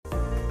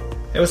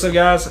Hey, what's up,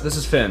 guys? This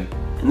is Finn,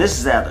 And this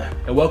is Adler,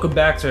 and welcome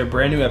back to a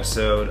brand new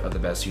episode of the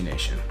Best You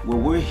Nation. where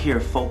we're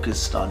here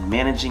focused on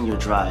managing your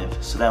drive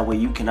so that way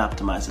you can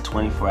optimize the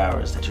 24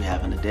 hours that you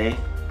have in a day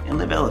and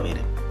live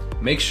elevated.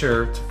 Make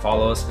sure to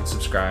follow us and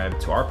subscribe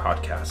to our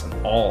podcast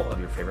on all of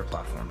your favorite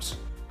platforms.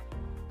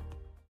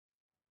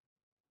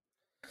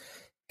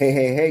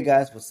 Hey,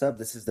 guys, what's up?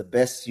 This is the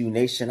Best You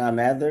Nation. I'm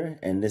Adler,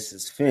 and this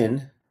is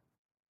Finn.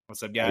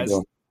 What's up, How you guys?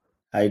 doing?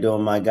 How you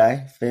doing, my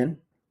guy, Finn?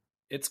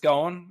 It's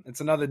going. It's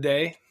another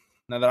day,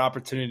 another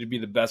opportunity to be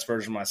the best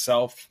version of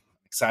myself.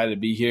 Excited to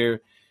be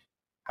here.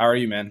 How are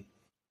you, man?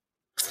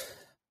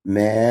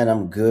 Man,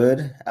 I'm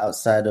good.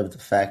 Outside of the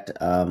fact,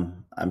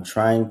 I'm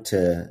trying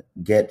to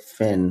get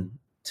Finn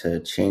to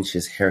change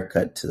his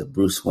haircut to the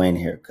Bruce Wayne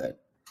haircut.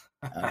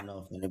 I don't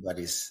know if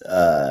anybody's.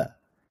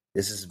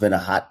 This has been a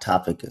hot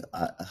topic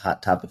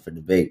for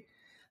debate.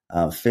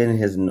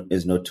 Finn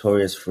is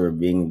notorious for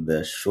being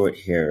the short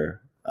hair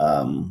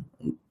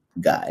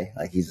guy.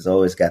 Like he's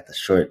always got the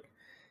short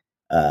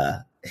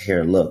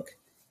hair look.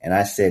 And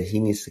I said he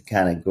needs to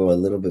kind of go a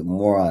little bit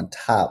more on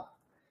top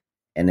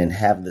and then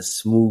have the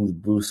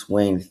smooth Bruce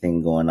Wayne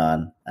thing going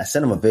on. I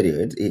sent him a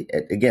video.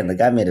 Again, the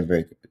guy made a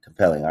very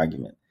compelling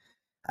argument.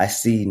 I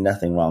see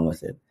nothing wrong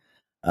with it.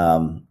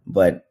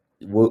 But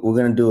we're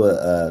going to do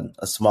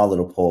a small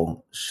little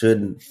poll.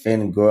 Should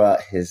Finn grow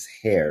out his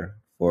hair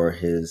for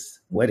his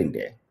wedding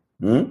day?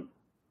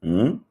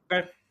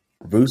 Okay.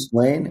 Bruce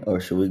Wayne, or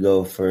should we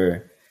go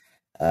for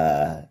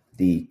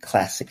the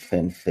classic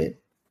Finn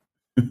fit?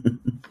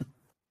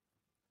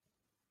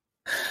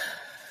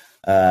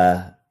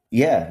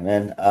 Yeah,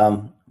 man.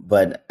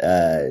 But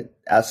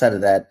outside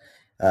of that,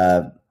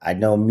 I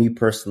know me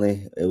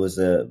personally, it was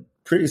a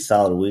pretty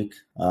solid week.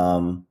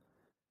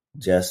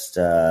 Just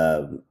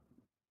a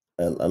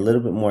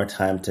little bit more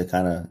time to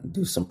kind of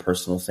do some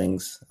personal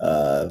things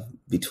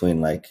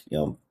between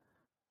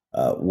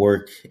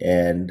work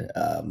and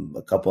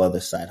a couple other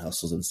side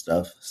hustles and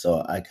stuff.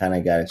 So I kind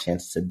of got a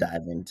chance to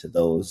dive into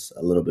those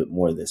a little bit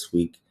more this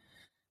week.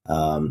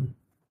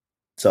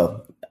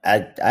 So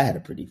I had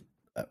a pretty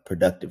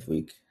productive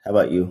week. How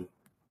about you?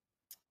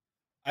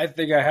 I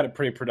think I had a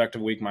pretty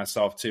productive week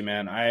myself too,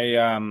 man.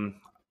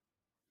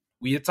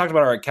 We had talked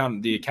about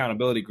the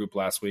accountability group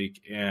last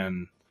week,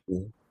 and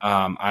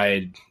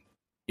I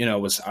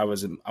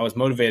was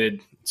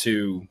motivated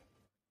to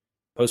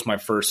post my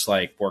first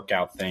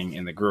workout thing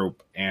in the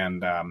group,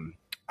 and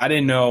I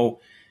didn't know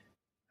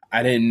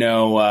I don't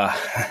know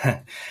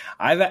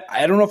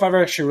if I've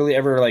actually really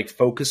ever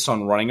focused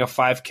on running a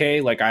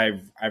 5K. Like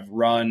I've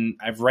ran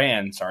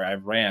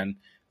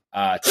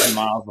 10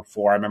 miles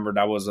before. I remember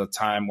that was a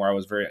time where I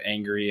was very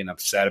angry and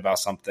upset about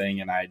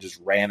something, and I just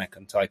ran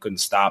until I couldn't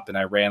stop, and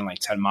I ran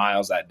 10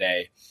 miles that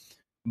day.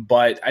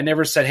 But I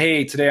never said,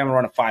 hey, today I'm going to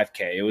run a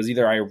 5K. It was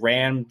either I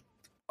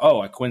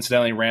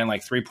coincidentally ran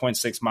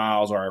 3.6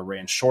 miles, or I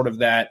ran short of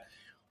that.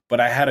 But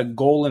I had a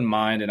goal in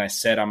mind, and I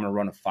said I'm going to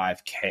run a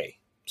 5K.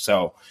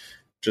 So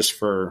just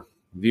for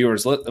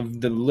viewers,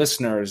 the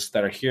listeners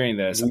that are hearing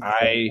this,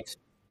 it's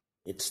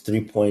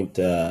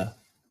 3.10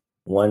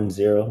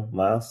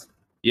 miles.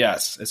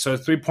 Yes. So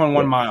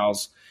 3.1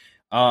 miles.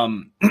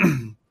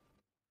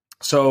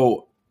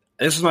 So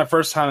this was my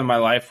first time in my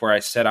life where I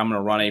said I'm going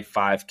to run a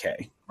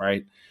 5K,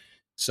 right?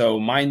 So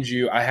mind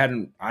you, I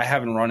haven't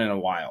run in a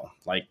while,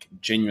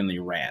 genuinely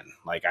ran.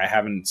 I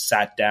haven't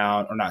sat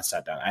down. I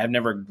have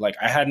never,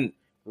 I hadn't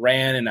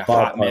ran in a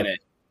hot minute.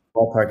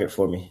 Ballpark it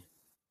for me.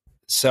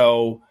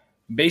 So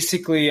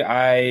basically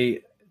I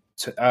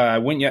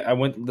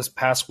went this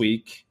past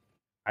week.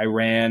 I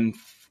ran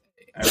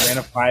a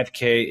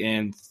 5K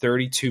in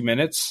 32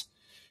 minutes,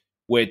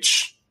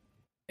 which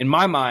in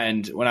my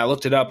mind, when I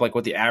looked it up,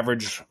 what the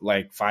average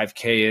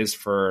 5K is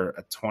for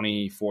a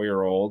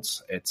 24-year-old,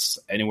 it's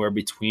anywhere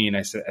between,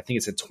 I think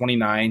it's at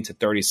 29 to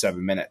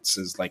 37 minutes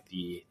is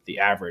the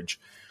average.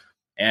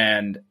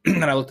 And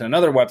then I looked at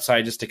another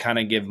website just to kind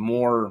of give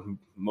more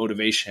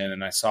motivation,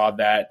 and I saw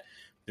that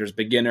there's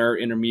beginner,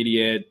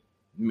 intermediate,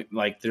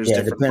 there's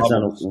different it depends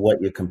levels on what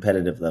your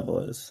competitive level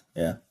is.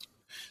 Yeah.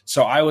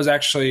 So I was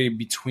actually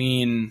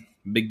between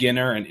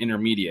beginner and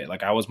intermediate.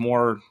 I was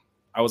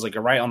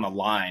right on the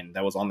line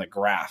that was on the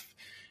graph.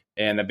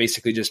 And that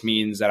basically just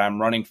means that I'm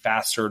running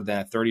faster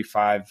than a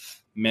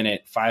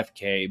 35-minute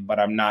 5K, but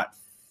I'm not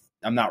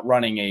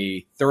running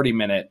a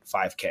 30-minute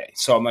 5K.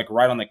 So I'm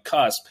right on the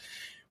cusp,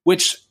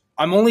 which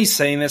I'm only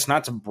saying this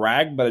not to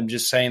brag, but I'm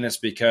just saying this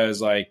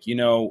because I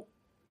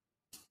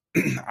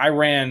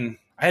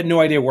had no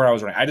idea where I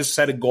was running. I just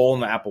set a goal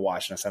in the Apple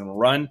Watch, and I said, I'm going to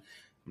run. I'm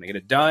going to get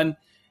it done.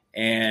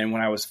 And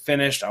when I was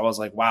finished, I was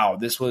like, wow,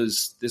 this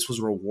was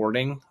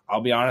rewarding. I'll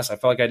be honest. I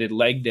felt like I did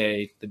leg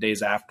day the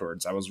days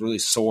afterwards. I was really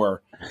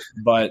sore,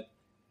 but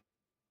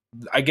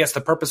I guess the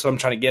purpose of what I'm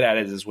trying to get at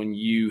is when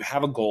you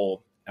have a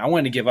goal. I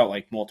wanted to give up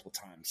multiple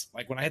times.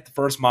 When I hit the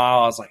first mile,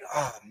 I was like,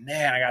 oh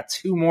man, I got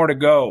 2 more to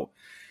go.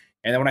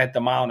 And then when I hit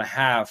the mile and a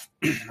half,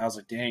 I was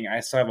like, dang,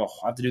 I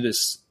have to do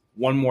this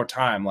one more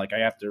time. I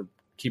have to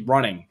keep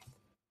running.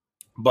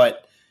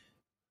 But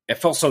it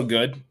felt so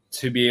good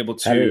to be able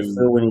to. How did it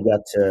feel when you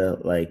got to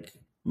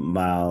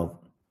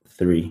mile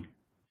 3?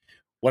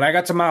 When I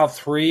got to mile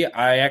 3,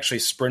 I actually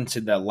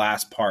sprinted that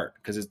last part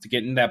because it's to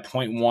get in that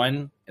point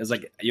 1 is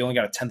like you only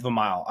got a tenth of a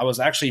mile. I was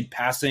actually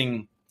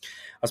passing. I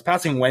was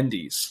passing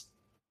Wendy's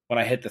when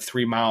I hit the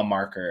 3 mile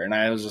marker, and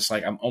I was just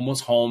like, I'm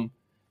almost home.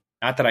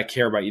 Not that I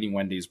care about eating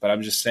Wendy's, but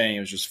I'm just saying it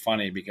was just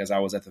funny because I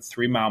was at the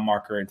 3 mile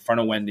marker in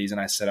front of Wendy's,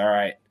 and I said, "All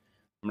right,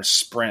 I'm gonna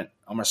sprint.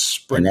 I'm gonna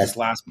sprint And this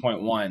last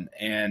point 1." I'm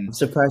And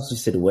surprised you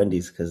said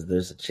Wendy's because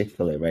there's a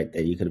Chick-fil-A right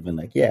there. You could have been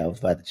like, yeah, I'll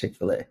buy the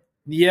Chick-fil-A.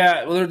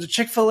 yeah, well, there's a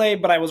Chick-fil-A,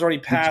 but I was already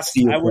You can past.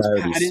 see your I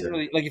priorities, didn't sir.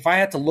 really like if I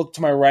had to look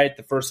to my right,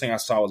 the first thing I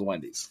saw was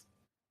Wendy's.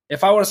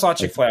 If I would have saw Like,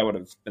 Chick-fil-A, I would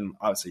have been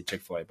obviously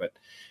Chick-fil-A, but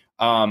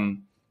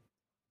um,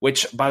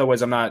 which by the way,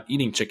 is I'm not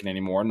eating chicken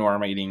anymore, nor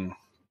am I eating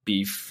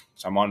beef.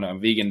 So I'm on a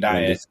vegan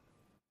diet. Wendy's.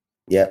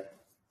 Yep.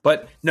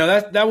 But no,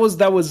 that was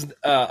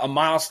a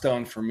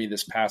milestone for me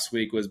this past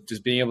week was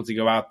just being able to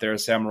go out there,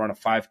 say I'm gonna run a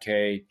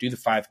 5K, do the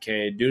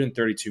 5K, do it in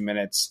 32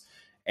 minutes,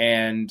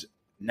 and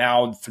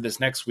now for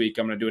this next week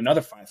I'm gonna do another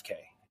 5K,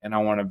 and I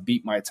want to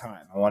beat my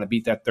time. I want to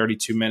beat that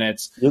 32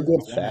 minutes. You'll get I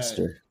wanna,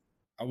 faster.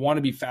 I want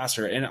to be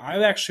faster, and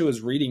I actually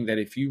was reading that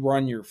if you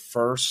run your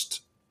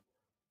first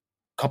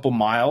couple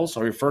miles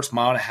or your first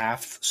mile and a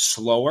half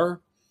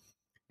slower,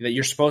 that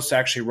you're supposed to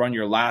actually run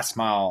your last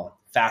mile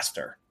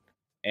faster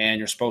and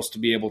you're supposed to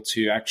be able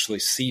to actually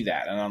see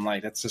that. And I'm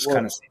like, that's just kind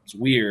of Well, seems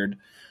weird.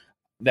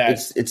 That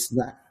it's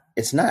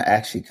not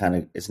actually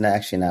it's not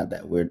actually not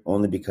that weird.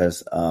 Only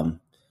because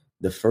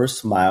the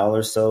first mile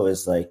or so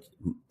is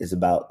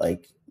about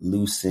like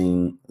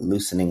loosening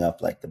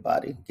up like the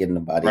body, getting the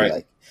body right,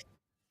 like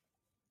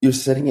you're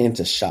setting it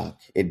into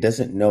shock. It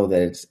doesn't know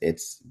that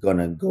it's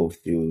gonna go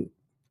through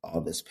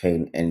all this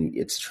pain, and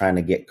it's trying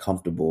to get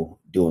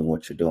comfortable doing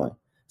what you're doing.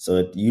 So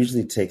it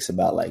usually takes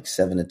about like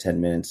 7 to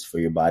 10 minutes for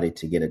your body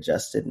to get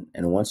adjusted,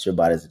 and once your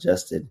body's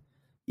adjusted,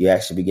 you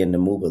actually begin to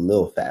move a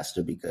little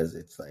faster because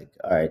it's like,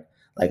 all right,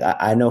 like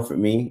I know for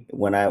me,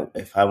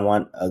 if I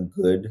want a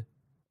good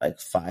like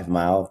 5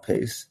 mile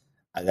pace,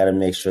 I got to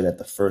make sure that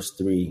the first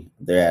three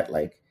they're at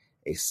like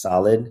a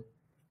solid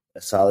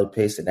a solid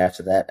pace, and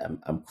after that,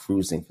 I'm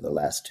cruising for the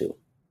last two.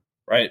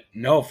 right.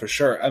 No, for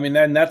sure. I mean,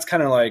 then that's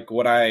kind of like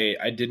what I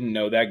didn't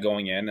know that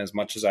going in as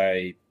much as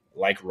I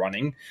like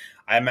running.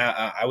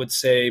 I would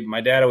say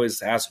my dad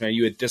always asked me, "Are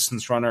you a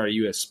distance runner? Or are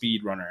you a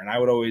speed runner?" And I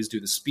would always do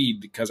the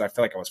speed because I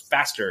feel like I was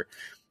faster.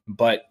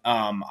 But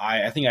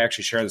I think I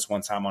actually shared this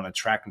one time on a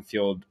track and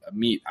field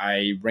meet.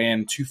 I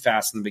ran too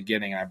fast in the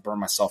beginning. And I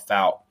burned myself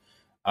out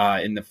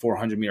in the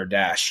 400-meter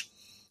dash.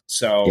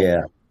 So,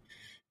 Yeah,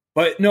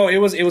 but no, it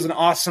was an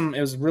awesome.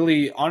 It was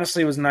really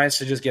honestly, it was nice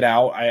to just get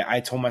out. I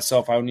told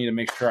myself I would need to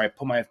make sure I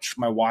put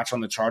my watch on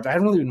the charge. I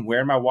haven't really been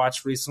wearing my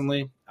watch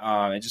recently.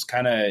 It just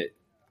kind of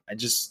I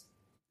just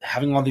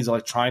having all these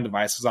electronic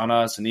devices on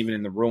us, and even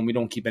in the room, we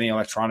don't keep any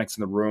electronics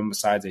in the room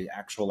besides a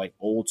actual like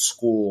old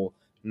school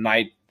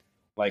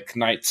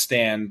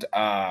nightstand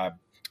well,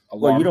 you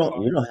alarm don't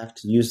clock. you don't have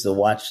to use the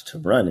watch to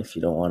run if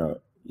you don't want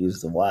to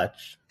use the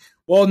watch.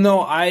 Well,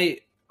 no, I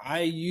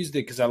used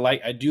it because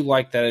I do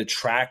like that it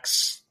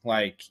tracks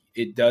like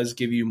it does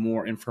give you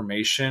more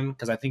information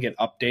because I think it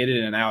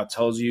updated and now it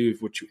tells you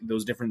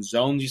those different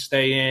zones you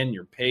stay in,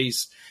 your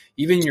pace,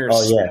 even your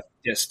Oh yeah, step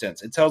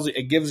distance.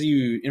 It gives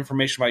you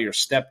information about your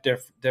step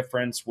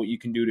difference, what you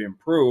can do to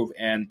improve.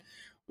 And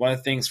one of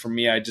the things for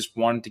me, I just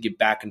wanted to get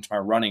back into my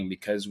running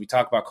because we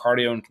talk about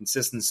cardio and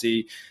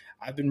consistency.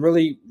 I've been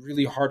really,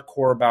 really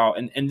hardcore about,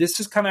 and this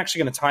is kind of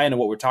actually going to tie into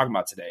what we're talking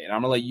about today. And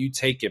I'm going to let you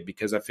take it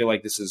because I feel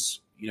like this is,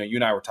 you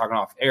and I were talking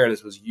off air.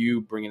 This was you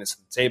bringing this to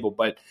the table,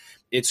 but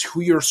it's who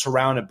you're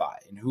surrounded by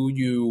and who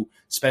you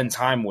spend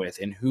time with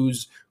and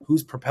who's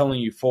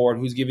propelling you forward,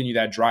 who's giving you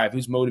that drive,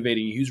 who's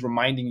motivating you, who's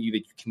reminding you that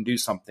you can do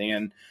something.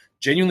 And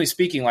genuinely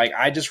speaking, like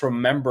I just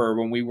remember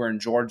when we were in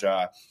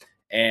Georgia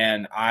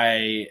and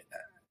I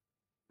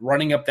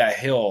running up that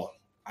hill,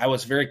 I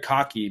was very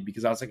cocky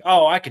because I was like,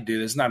 "Oh, I could do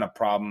this, not a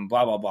problem."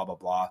 Blah blah blah blah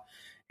blah.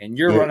 And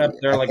you're yeah. running up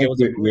there I like it think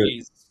was a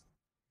breeze.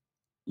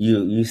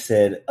 you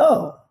said,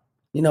 oh,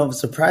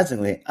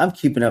 surprisingly, I'm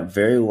keeping up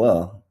very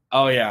well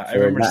Oh yeah, I for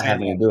remember not saying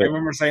having that. to do I it.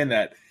 remember saying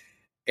that.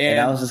 And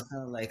I And was just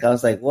kind of like, I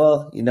was like,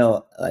 well,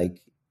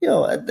 like,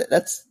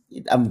 that's,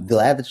 I'm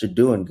glad that you're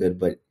doing good,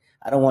 but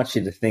I don't want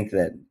you to think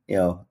that,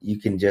 you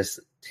can just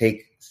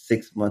take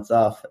 6 months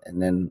off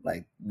and then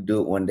like do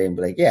it one day and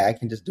be like, yeah, I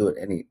can just do it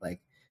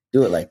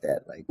do it like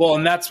that. Like, well,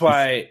 and that's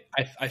why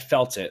I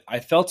felt it. I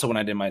felt it when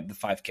I did the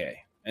 5K.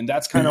 And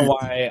that's kind of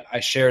why I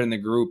shared in the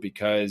group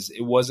because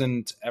it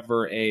wasn't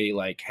ever a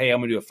like, hey, I'm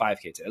going to do a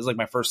 5K today. It was like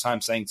my first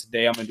time saying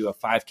today I'm going to do a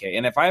 5K.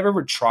 And if I've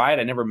ever tried,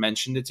 I never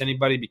mentioned it to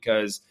anybody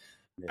because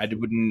I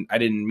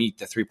didn't meet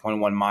the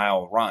 3.1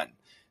 mile run.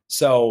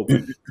 So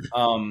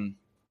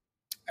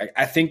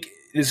I think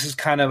this is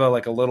kind of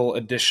like a little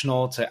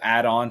additional to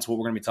add on to what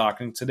we're going to be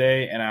talking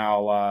today. And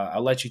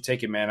I'll let you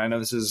take it, man. I know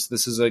this is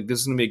going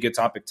to be a good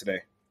topic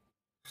today.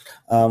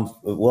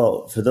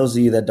 well, for those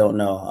of you that don't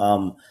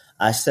know,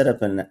 I set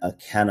up an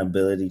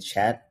accountability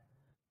chat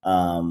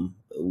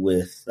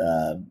with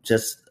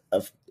just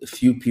a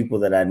few people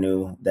that I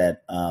knew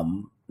that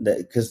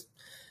because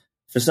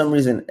for some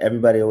reason,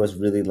 everybody always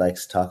really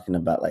likes talking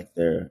about like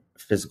their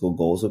physical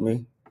goals with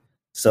me.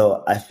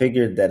 So I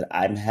figured that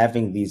I'm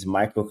having these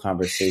micro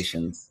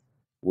conversations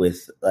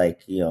with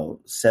like,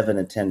 7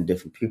 to 10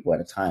 different people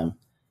at a time.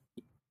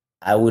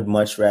 I would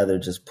much rather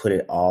just put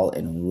it all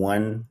in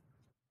one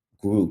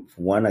group,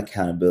 one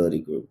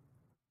accountability group,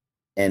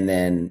 and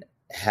then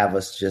have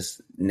us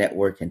just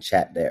network and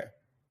chat there.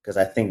 Because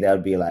I think that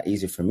would be a lot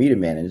easier for me to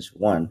manage,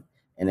 one.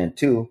 And then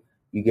two,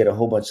 you get a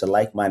whole bunch of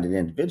like-minded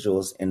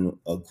individuals in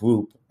a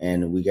group,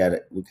 and we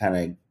kind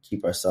of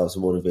keep ourselves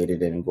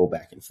motivated and go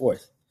back and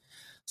forth.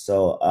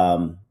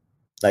 So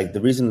like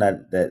the reason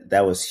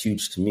that was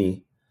huge to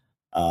me,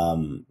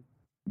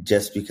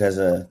 just because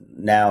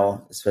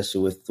now,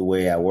 especially with the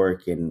way I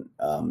work and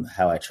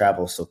how I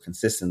travel so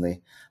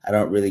consistently, I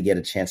don't really get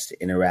a chance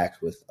to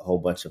interact with a whole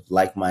bunch of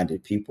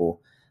like-minded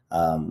people.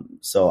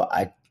 So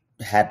I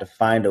had to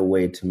find a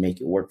way to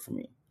make it work for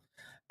me.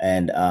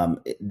 And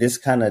this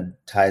kind of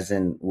ties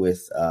in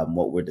with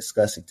what we're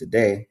discussing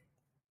today,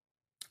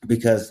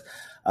 because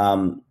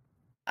I'm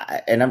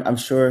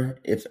sure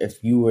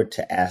if you were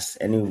to ask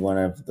any one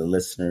of the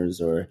listeners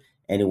or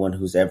anyone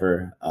who's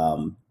ever,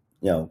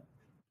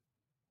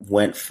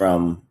 went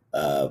from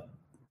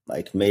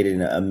like made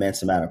an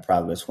immense amount of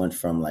progress, went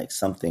from like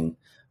something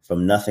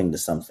from nothing to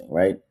something,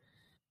 right?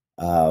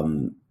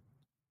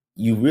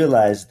 You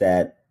realize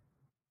that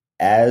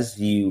as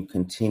you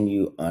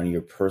continue on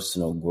your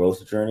personal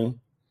growth journey,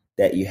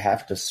 that you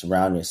have to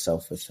surround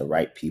yourself with the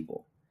right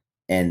people.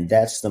 And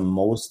that's the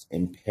most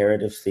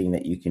imperative thing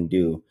that you can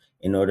do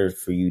in order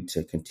for you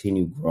to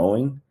continue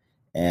growing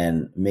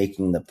and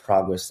making the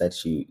progress that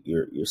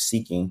you're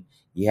seeking.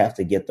 You have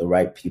to get the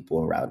right people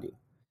around you.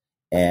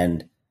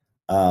 And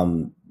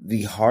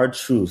the hard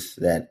truth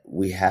that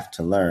we have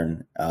to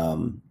learn,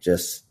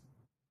 just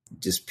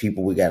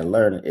people we got to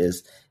learn,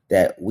 is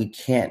that we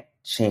can't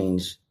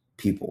change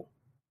people.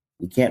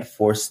 We can't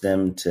force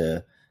them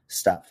to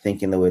stop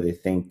thinking the way they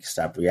think,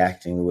 stop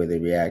reacting the way they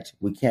react.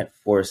 We can't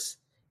force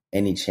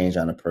any change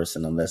on a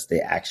person unless they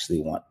actually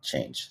want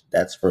change.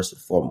 That's first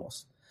and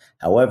foremost.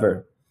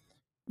 However,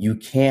 you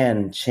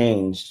can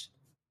change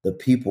the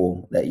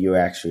people that you're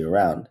actually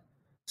around.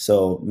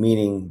 So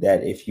meaning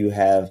that if you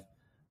have,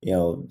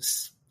 you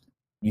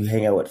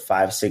hang out with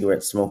 5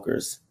 cigarette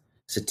smokers,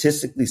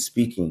 statistically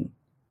speaking,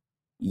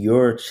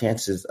 your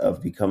chances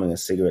of becoming a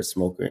cigarette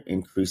smoker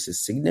increases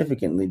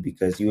significantly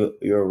because you're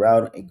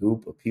around a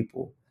group of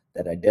people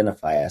that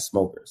identify as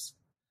smokers.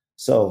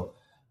 So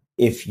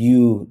if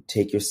you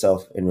take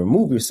yourself and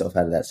remove yourself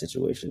out of that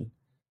situation,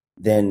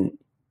 then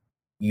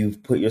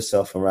you've put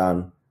yourself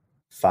around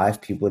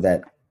 5 people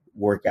that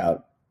work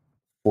out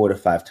 4 to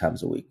 5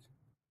 times a week.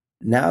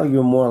 Now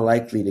you're more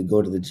likely to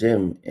go to the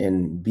gym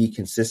and be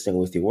consistent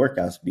with your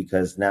workouts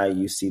because now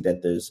you see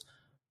that there's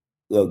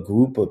a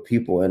group of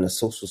people in a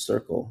social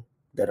circle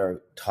that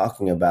are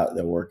talking about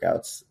their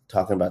workouts,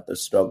 talking about their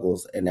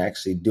struggles, and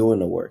actually doing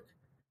the work.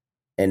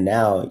 And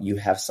now you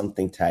have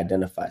something to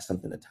identify,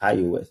 something to tie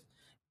you with.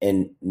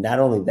 And not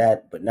only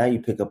that, but now you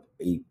pick up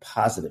a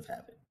positive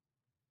habit.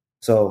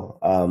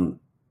 So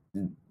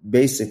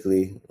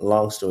basically,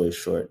 long story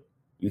short,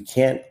 you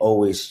can't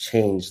always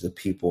change the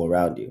people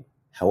around you.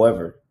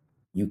 However,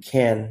 you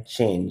can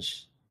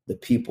change the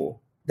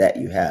people that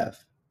you have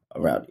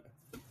around you.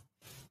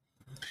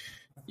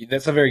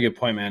 That's a very good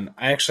point, man.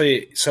 I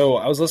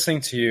was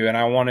listening to you and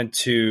I wanted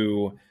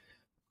to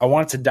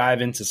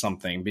dive into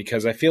something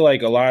because I feel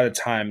like a lot of the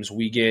times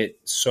we get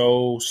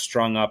so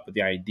strung up with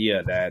the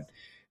idea that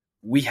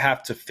we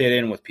have to fit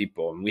in with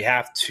people and we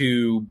have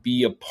to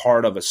be a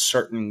part of a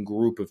certain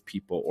group of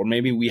people, or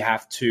maybe we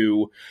have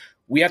to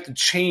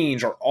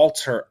change or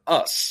alter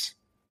us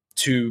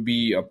to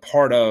be a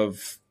part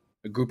of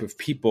a group of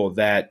people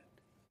that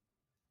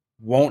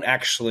won't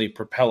actually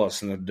propel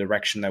us in the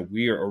direction that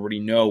we already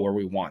know where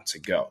we want to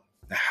go.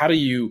 Now, how do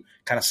you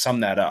kind of sum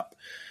that up?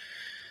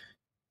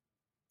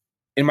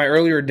 In my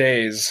earlier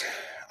days,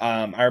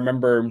 I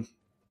remember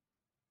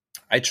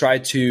I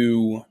tried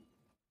to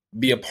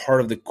be a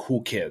part of the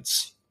cool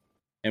kids.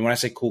 And when I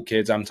say cool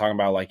kids, I'm talking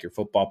about like your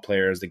football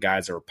players, the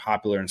guys that were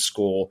popular in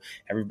school,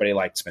 everybody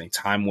liked spending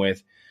time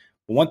with.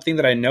 But one thing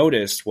that I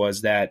noticed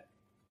was that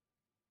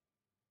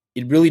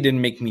it really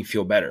didn't make me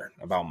feel better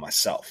about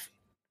myself.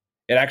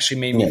 It actually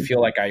made me feel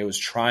like I was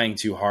trying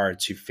too hard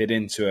to fit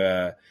into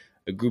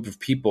a group of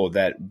people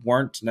that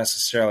weren't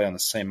necessarily on the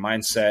same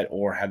mindset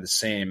or had the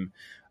same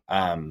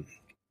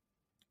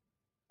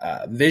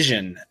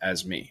vision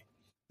as me.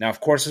 Now, of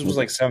course, this was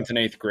like 7th and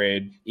 8th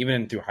grade,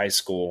 even through high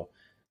school.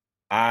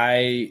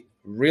 I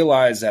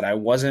realized that I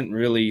wasn't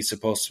really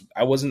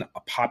I wasn't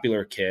a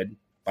popular kid,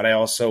 but I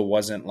also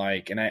wasn't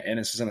like, and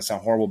this is going to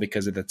sound horrible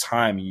because at the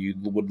time you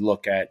would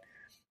look at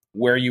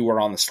where you were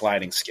on the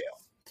sliding scale.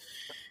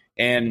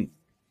 And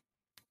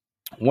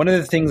one of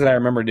the things that I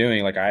remember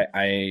doing, like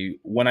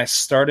when I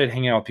started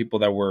hanging out with people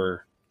that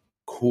were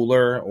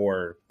cooler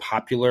or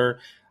popular,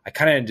 I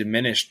kind of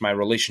diminished my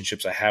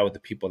relationships I had with the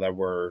people that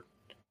were,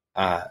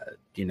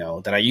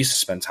 that I used to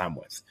spend time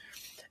with.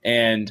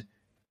 And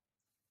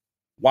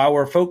while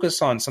we're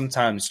focused on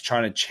sometimes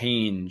trying to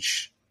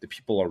change the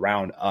people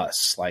around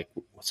us, like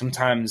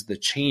sometimes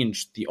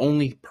the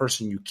only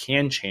person you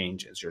can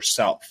change is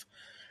yourself.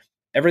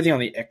 Everything on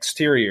the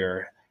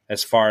exterior,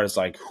 as far as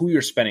like who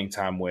you're spending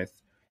time with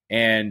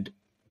and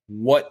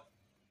what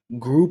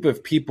group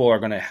of people are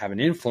going to have an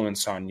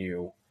influence on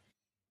you,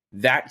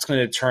 that's going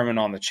to determine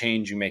on the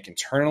change you make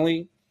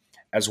internally,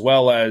 as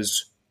well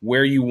as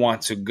where you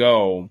want to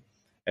go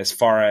as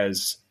far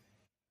as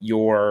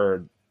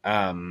your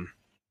I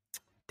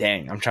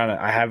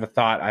have a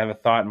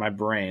thought in my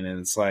brain,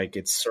 and it's like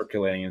it's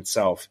circulating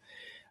itself.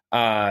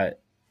 For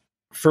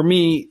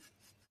me,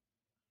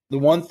 the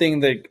one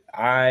thing that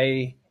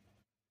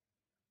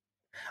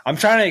I'm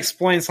trying to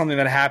explain something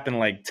that happened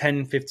like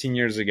 10, 15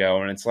 years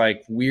ago, and it's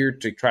like weird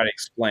to try to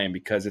explain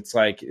because it's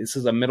like this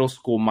is a middle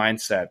school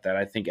mindset that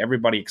I think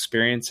everybody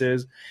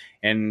experiences,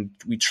 and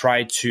we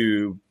try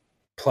to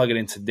plug it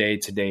into day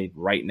to day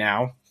right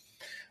now.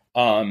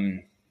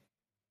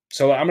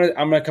 So I'm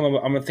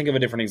gonna think of a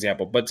different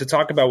example, but to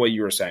talk about what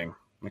you were saying,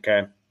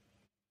 okay?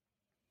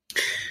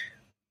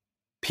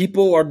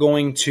 People are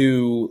going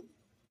to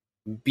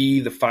be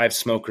the five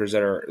smokers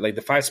that are like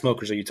the five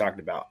smokers that you talked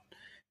about.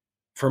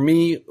 For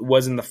me, it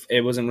wasn't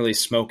really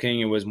smoking.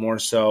 It was more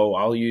so,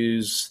 I'll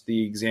use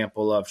the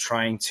example of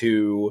trying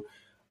to,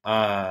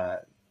 I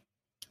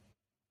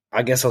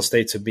guess I'll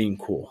stay to being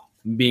cool.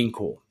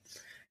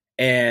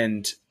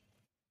 And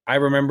I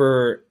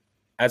remember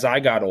as I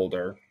got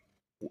older,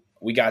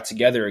 we got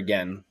together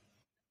again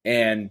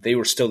and they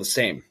were still the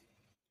same.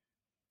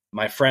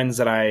 My friends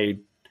that I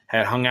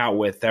had hung out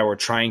with that were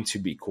trying to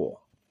be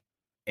cool.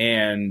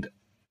 And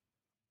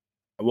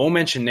I won't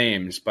mention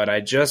names, but I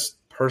just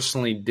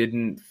personally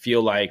didn't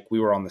feel like we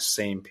were on the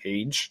same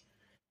page.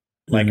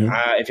 Like,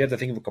 if you have to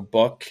think of a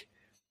book,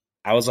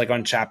 I was like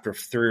on chapter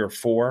 3 or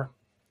 4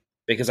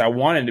 because I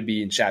wanted to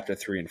be in chapter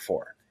 3 and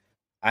 4.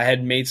 I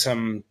had made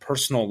some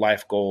personal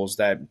life goals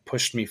that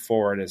pushed me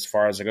forward as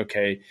far as like,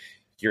 okay,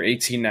 you're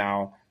 18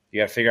 now. You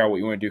got to figure out what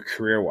you want to do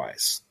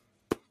career-wise.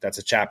 That's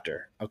a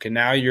chapter. Okay,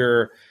 now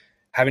you're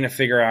having to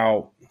figure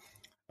out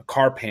a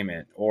car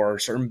payment or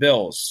certain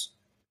bills,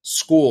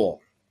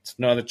 school. It's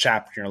another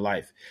chapter in your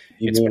life.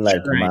 You mean like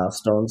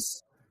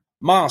milestones?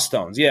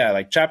 Milestones, yeah,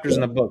 like chapters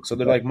in a book. So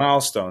they're like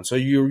milestones. So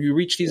you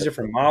reach these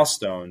different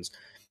milestones.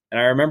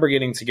 And I remember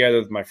getting together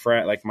with my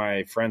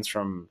friends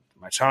from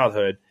my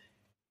childhood.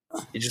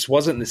 It just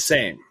wasn't the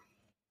same.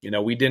 You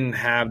know, we didn't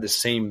have the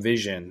same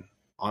vision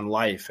on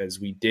life as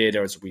we did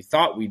or as we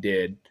thought we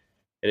did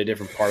at a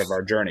different part of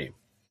our journey.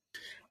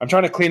 I'm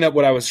trying to clean up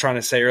what I was trying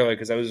to say earlier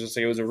because I was just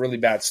saying it was a really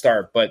bad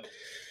start. But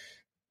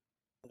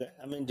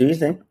I mean, do you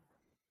think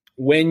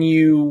when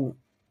you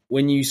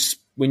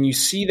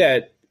see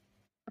that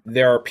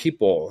there are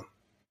people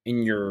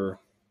in your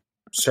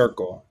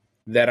circle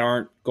that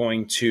aren't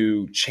going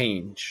to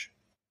change,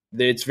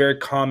 it's very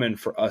common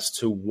for us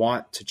to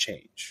want to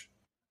change,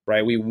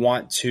 right? We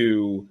want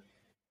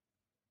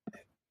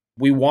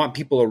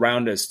people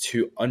around us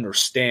to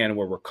understand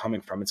where we're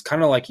coming from. It's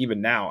kind of like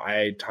even now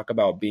I talk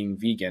about being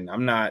vegan.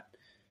 I'm not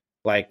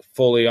like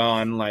fully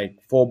on,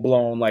 like full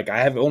blown, like I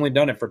have only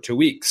done it for 2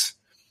 weeks,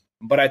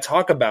 but I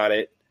talk about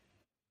it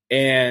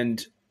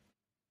and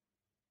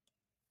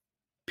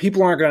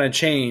people aren't going to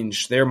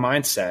change their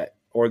mindset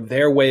or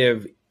their way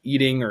of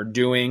eating or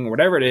doing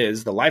whatever it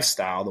is, the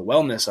lifestyle, the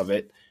wellness of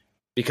it,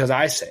 because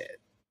I say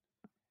it.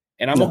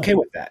 And I'm okay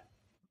with that.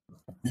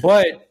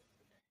 But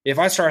if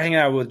I start hanging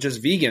out with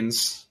just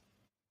vegans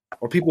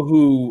or people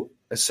who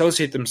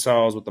associate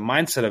themselves with the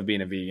mindset of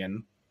being a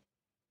vegan,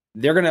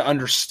 they're going to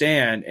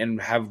understand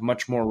and have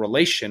much more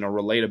relation or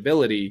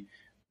relatability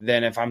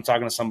than if I'm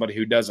talking to somebody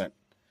who doesn't.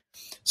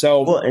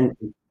 So, well,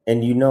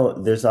 and you know,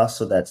 there's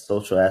also that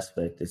social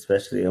aspect,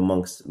 especially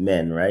amongst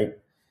men, right?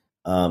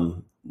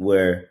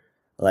 Where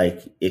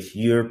like if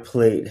your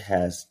plate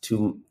has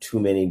too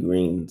many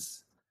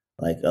greens,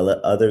 like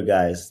other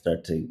guys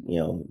start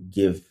to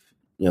give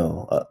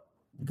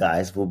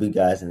guys will be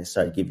guys, and they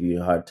start giving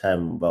you a hard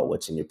time about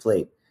what's in your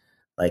plate.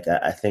 Like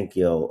I think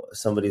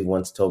somebody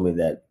once told me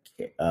that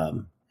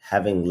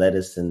having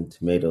lettuce and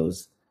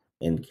tomatoes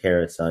and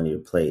carrots on your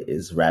plate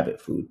is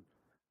rabbit food,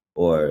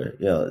 or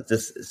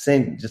just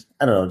saying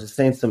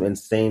some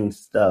insane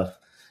stuff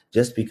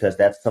just because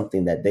that's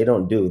something that they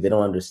don't do. They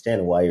don't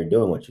understand why you're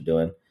doing what you're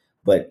doing,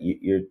 but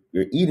you're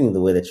eating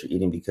the way that you're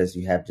eating because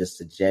you have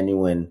just a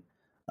genuine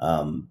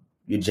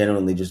you're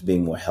genuinely just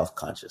being more health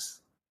conscious.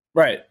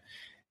 Right.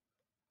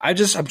 I'm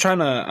trying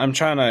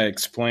to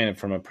explain it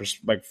from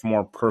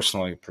more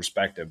personal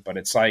perspective, but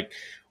it's like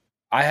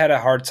I had a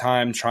hard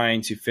time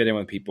trying to fit in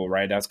with people,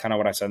 right? That's kind of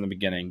what I said in the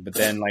beginning. But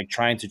then like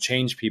trying to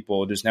change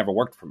people just never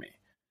worked for me.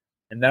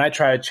 And then I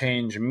tried to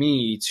change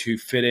me to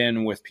fit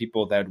in with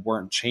people that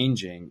weren't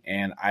changing,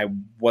 and I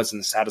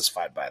wasn't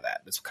satisfied by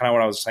that. That's kind of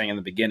what I was saying in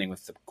the beginning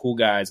with the cool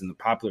guys and the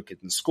popular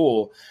kids in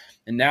school.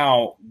 And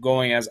now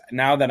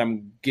that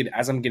I'm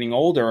getting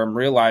older, I'm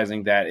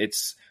realizing that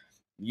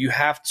you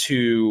have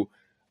to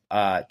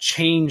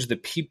change the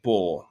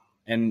people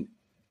and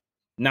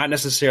not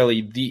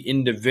necessarily the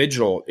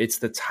individual. It's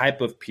the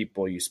type of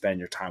people you spend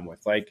your time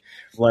with. Like,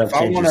 You want if to I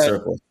change your want to,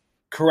 circle.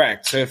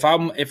 correct. So if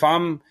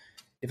I'm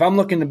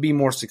looking to be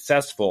more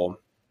successful,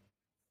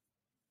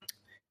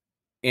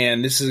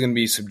 and this is going to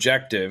be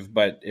subjective,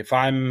 but if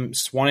I'm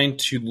wanting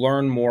to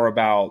learn more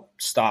about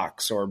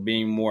stocks or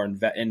being more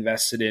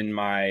invested in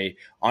my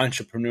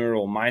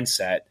entrepreneurial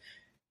mindset,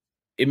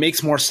 it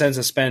makes more sense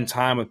to spend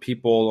time with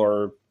people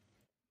or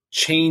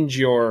change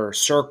your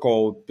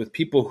circle with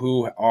people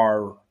who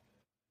are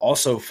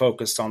also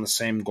focused on the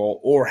same goal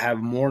or have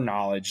more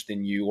knowledge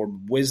than you or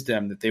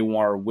wisdom that they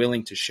are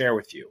willing to share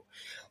with you.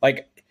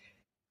 Like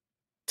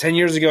 10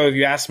 years ago, if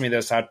you asked me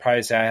this, I'd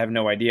probably say I have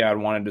no idea. I'd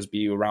want to just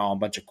be around a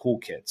bunch of cool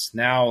kids.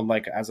 Now,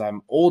 like as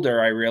I'm older,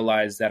 I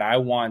realize that I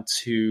want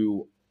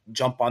to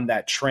jump on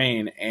that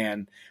train.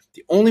 And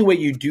the only way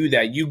you do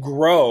that, you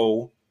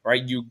grow,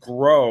 right? You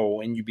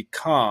grow and you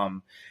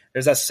become.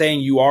 There's that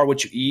saying, you are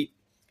what you eat.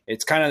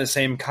 It's kind of the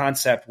same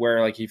concept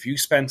where, like, if you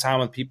spend time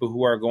with people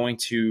who are going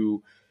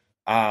to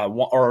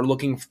or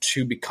looking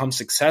to become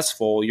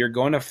successful, you're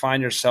going to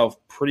find yourself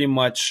pretty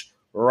much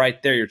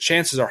right there. Your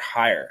chances are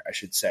higher, I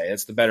should say.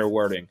 That's the better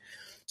wording.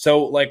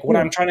 So, like, what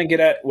I'm trying to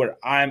get at, what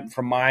I'm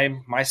from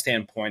my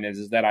standpoint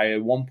is that I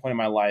at one point in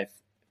my life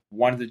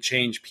wanted to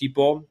change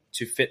people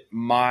to fit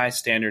my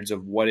standards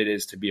of what it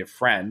is to be a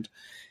friend.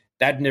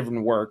 That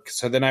didn't work.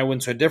 So then I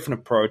went to a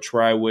different approach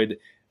where I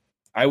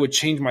would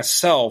change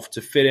myself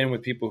to fit in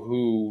with people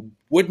who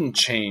wouldn't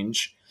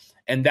change,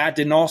 and that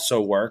didn't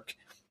also work.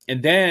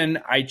 And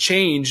then I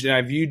changed and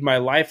I viewed my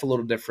life a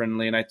little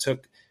differently, and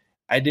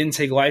I didn't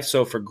take life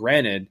so for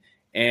granted,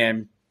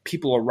 and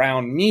people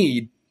around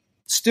me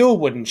still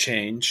wouldn't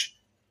change,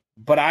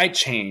 but I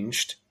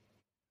changed,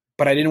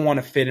 but I didn't want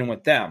to fit in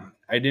with them.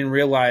 I didn't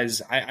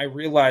realize I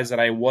realized that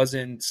I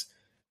wasn't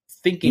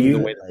thinking the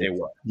way that they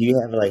were. Do you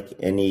have like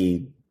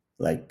any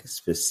like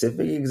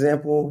specific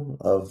example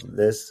of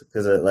this?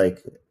 Because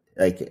like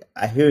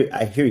I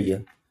hear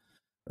you.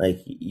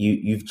 Like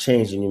you've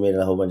changed and you made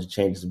a whole bunch of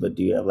changes, but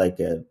do you have like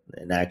an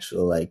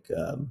actual like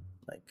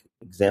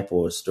example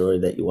or story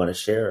that you want to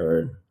share?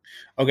 Or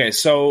Okay,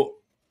 so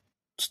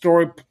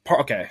story.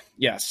 Okay,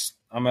 yes,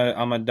 I'm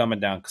gonna dumb it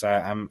down because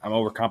I'm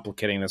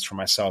overcomplicating this for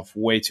myself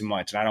way too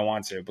much, and I don't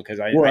want to because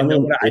I know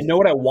mean, I know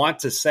what I want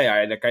to say.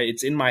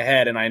 It's in my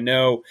head, and I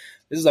know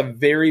this is a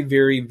very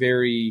very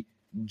very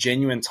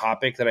genuine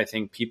topic that I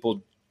think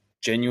people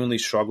genuinely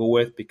struggle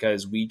with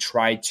because we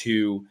try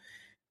to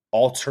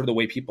alter the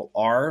way people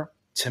are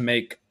to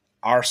make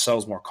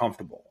ourselves more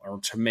comfortable or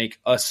to make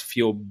us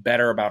feel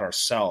better about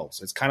ourselves.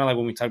 It's kind of like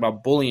when we talk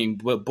about bullying,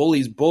 but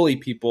bullies bully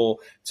people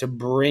to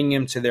bring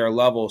them to their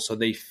level so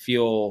they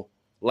feel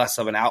less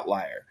of an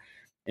outlier.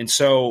 And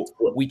so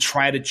we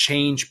try to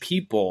change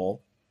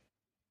people,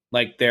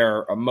 like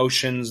their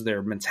emotions,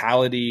 their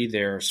mentality,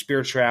 their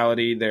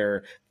spirituality,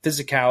 their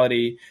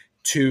physicality,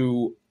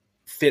 to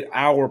fit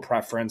our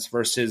preference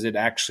versus it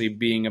actually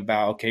being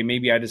about, okay,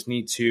 maybe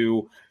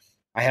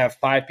I have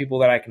 5 people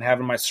that I can have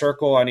in my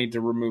circle. I need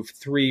to remove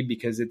 3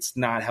 because it's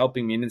not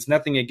helping me. And it's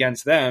nothing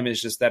against them.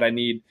 It's just that I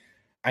need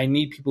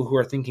people who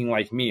are thinking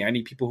like me. I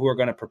need people who are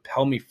going to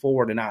propel me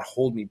forward and not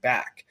hold me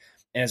back.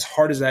 And as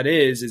hard as that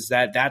is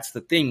that's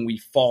the thing. We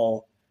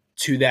fall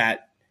to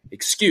that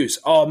excuse.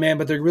 Oh man,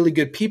 but they're really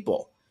good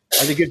people.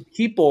 Are they good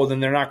people?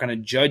 Then they're not going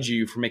to judge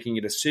you for making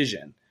a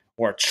decision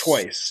or a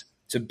choice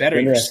to better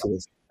let me ask yourself.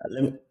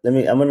 you this. Let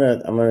me. I'm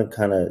gonna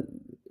kind of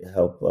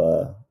help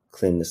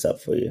clean this up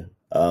for you.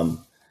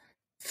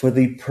 For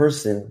the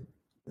person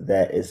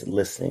that is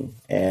listening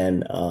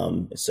and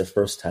it's their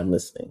first time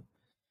listening,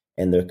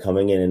 and they're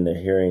coming in and they're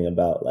hearing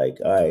about like,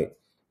 all right,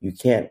 you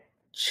can't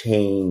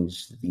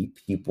change the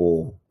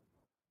people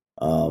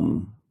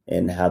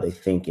and how they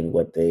think and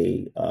what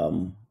they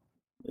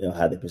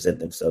how they present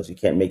themselves. You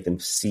can't make them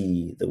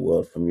see the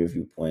world from your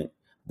viewpoint,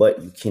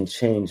 but you can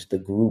change the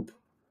group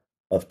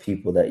of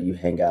people that you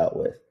hang out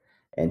with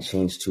and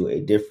change to a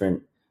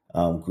different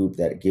group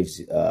that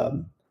gives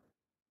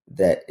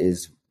that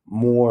is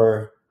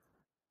more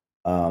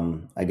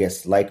I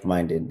guess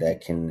like-minded,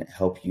 that can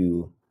help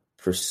you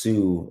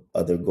pursue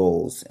other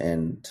goals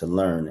and to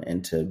learn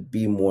and to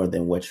be more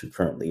than what you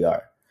currently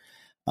are.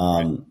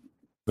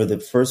 For the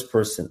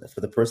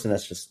person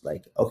that's just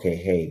like, okay,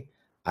 hey,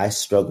 I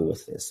struggle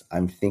with this.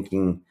 I'm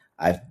thinking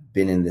I've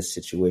been in this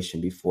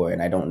situation before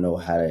and I don't know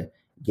how to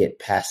get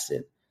past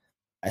it.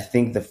 I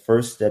think the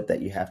first step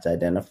that you have to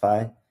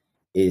identify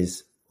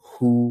is,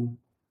 who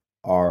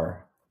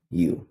are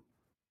you?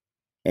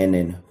 And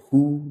then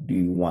who do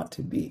you want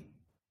to be?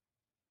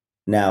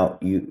 Now,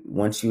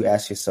 once you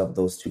ask yourself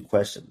those 2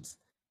 questions,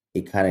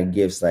 it kind of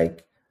gives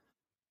it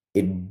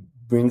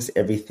brings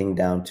everything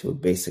down to a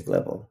basic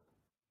level.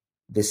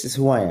 This is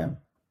who I am.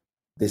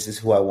 This is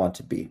who I want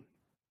to be.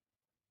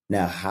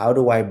 Now, how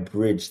do I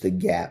bridge the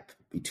gap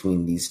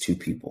between these 2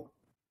 people?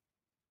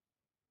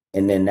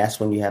 And then that's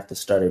when you have to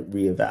start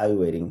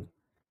reevaluating.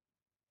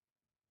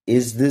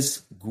 Is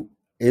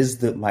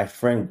my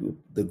friend group,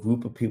 the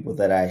group of people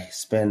that I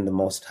spend the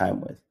most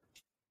time with,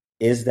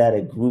 is that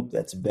a group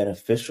that's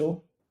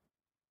beneficial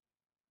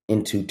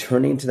into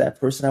turning into that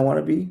person I want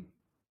to be?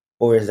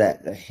 Or is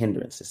that a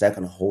hindrance? Is that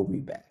going to hold me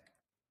back?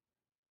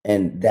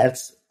 And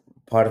that's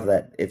part of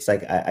that. It's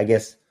like, I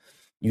guess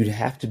you'd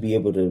have to be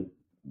able to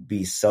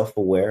be self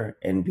aware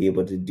and be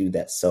able to do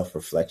that self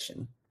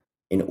reflection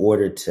in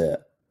order to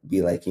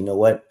be like, you know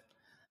what?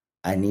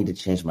 I need to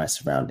change my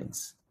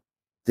surroundings.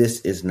 This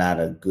is not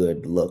a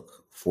good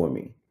look for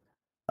me.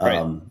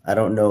 Right. I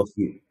don't know if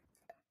you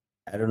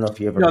ever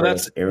heard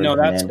of Aaron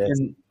Hernandez.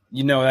 and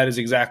that is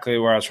exactly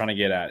where I was trying to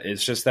get at.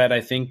 It's just that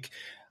I think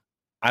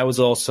I was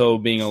also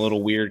being a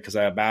little weird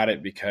about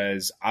it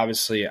because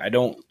obviously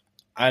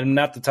I'm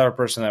not the type of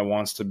person that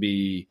wants to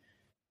be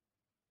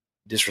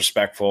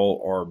disrespectful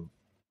or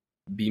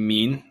be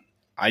mean.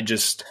 I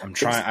was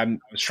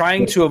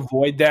trying to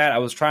avoid that. I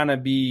was trying to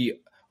be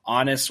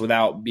honest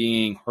without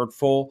being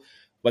hurtful,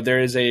 but there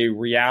is a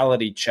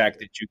reality check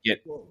that you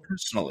get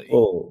personally.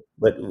 Oh,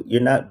 but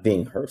you're not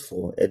being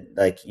hurtful.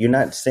 You're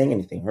not saying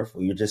anything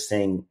hurtful. You're just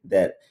saying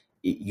that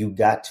you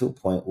got to a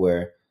point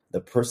where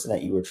the person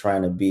that you were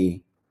trying to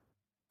be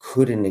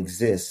couldn't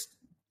exist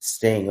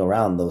staying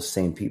around those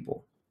same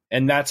people.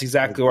 And that's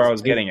exactly where I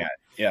was getting at.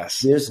 Yes.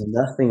 There's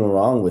nothing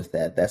wrong with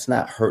that. That's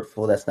not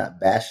hurtful. That's not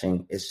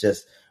bashing. It's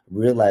just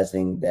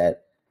realizing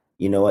that,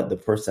 you know what, the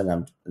person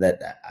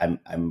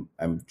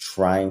I'm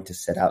trying to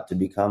set out to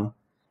become,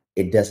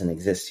 it doesn't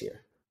exist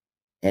here.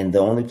 And the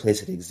only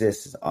place it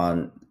exists is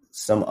on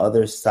some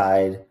other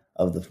side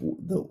of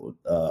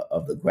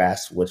the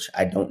grass, which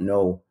I don't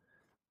know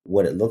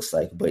what it looks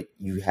like, but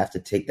you have to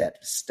take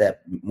that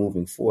step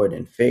moving forward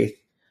in faith,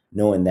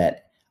 knowing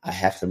that I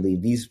have to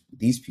leave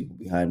these people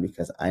behind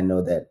because I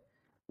know that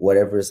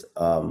whatever's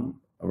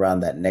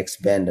around that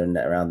next bend and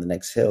around the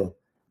next hill,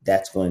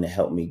 that's going to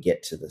help me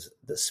get to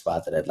the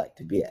spot that I'd like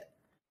to be at.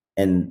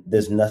 And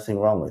there's nothing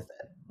wrong with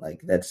that.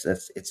 Like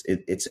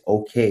it's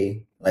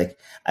okay. Like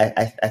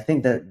I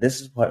think that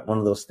this is one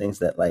of those things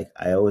that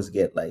I always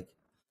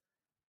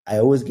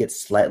get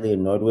slightly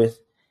annoyed with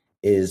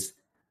is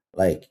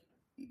like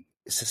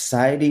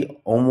society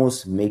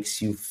almost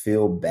makes you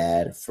feel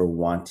bad for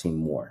wanting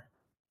more,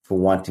 for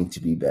wanting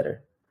to be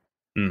better.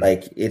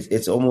 Like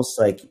it's almost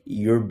like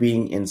you're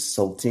being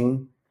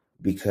insulting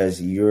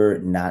because you're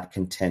not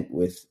content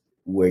with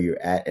where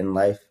you're at in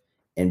life.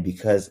 And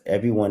because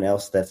everyone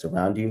else that's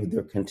around you,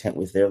 they're content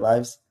with their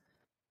lives,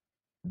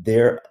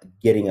 they're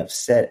getting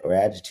upset or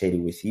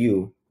agitated with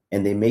you,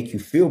 and they make you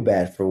feel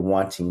bad for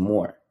wanting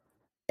more.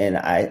 And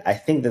I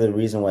think that the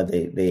reason why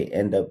they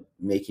end up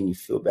making you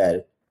feel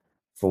bad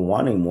for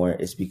wanting more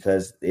is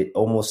because it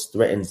almost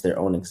threatens their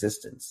own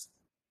existence.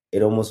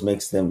 It almost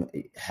makes them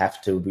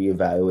have to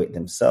reevaluate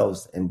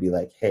themselves and be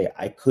like, hey,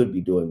 I could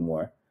be doing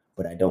more,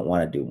 but I don't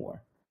want to do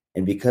more.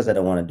 And because I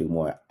don't want to do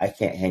more, I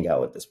can't hang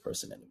out with this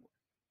person anymore.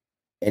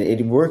 And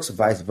it works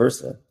vice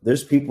versa.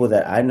 There's people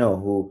that I know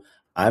who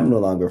I'm no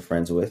longer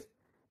friends with,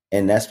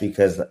 and that's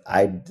because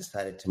I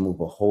decided to move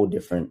a whole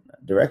different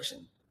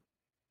direction.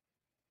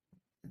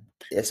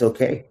 It's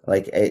okay.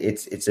 Like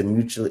it's a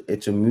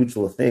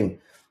mutual thing.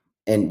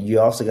 And you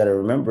also got to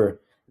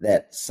remember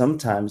that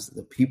sometimes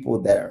the people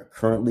that are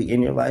currently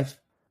in your life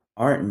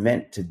aren't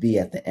meant to be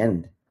at the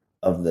end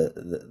of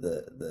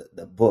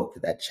the book,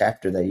 that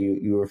chapter that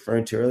you were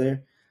referring to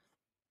earlier.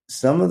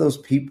 Some of those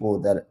people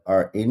that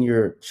are in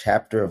your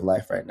chapter of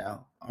life right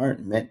now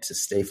aren't meant to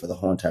stay for the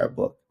whole entire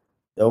book.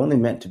 They're only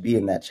meant to be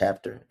in that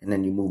chapter, and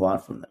then you move on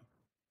from them.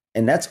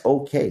 And that's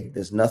okay.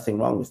 There's nothing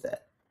wrong with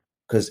that,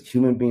 because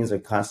human beings are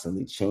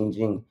constantly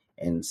changing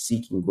and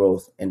seeking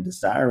growth and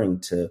desiring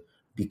to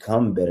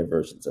become better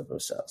versions of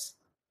ourselves.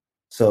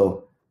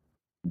 So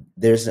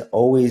there's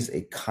always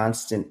a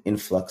constant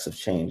influx of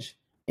change,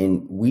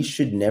 and we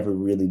should never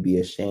really be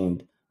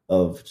ashamed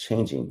of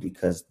changing,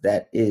 because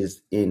that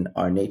is in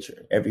our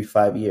nature. Every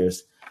 5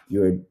 years,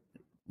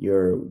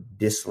 your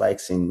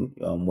dislikes and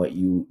what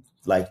you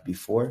liked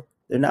before,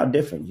 they're now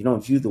different. You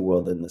don't view the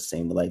world in the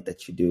same light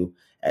that you do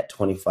at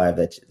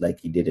 25,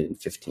 like you did it in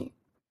 15.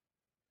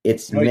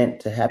 It's meant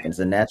to happen. It's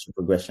a natural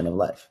progression of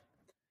life.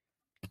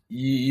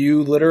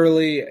 You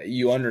literally,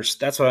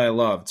 understand. That's what I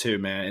love too,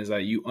 man, is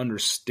that you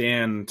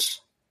understand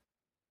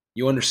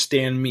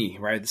me,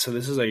 right? So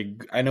this is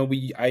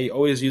I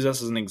always use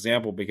us as an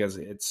example because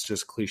it's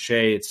just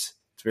cliche. It's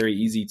very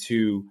easy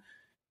to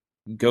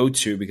go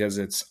to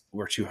because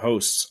we're two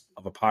hosts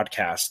of a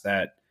podcast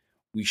that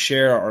we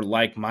share our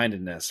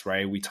like-mindedness,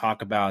 right? We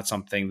talk about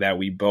something that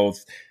we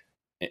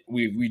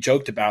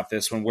joked about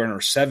this when we're in our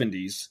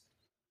 70s,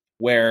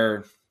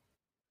 where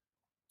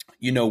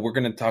we're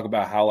going to talk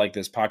about how like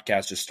this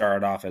podcast just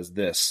started off as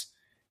this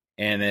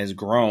and has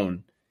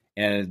grown,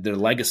 and the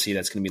legacy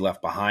that's going to be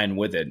left behind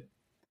with it.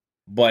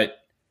 But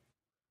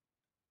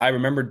I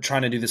remember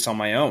trying to do this on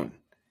my own.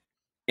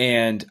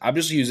 And I'll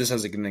just use this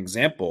as an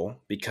example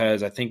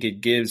because I think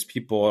it gives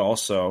people,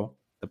 also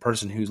the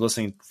person who's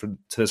listening to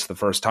this for the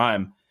first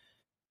time,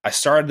 I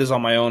started this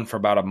on my own for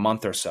about a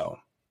month or so.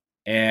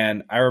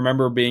 And I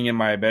remember being in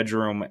my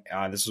bedroom.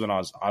 This is when I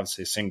was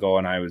obviously single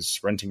and I was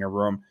renting a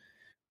room.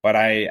 But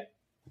I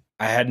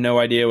had no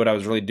idea what I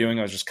was really doing.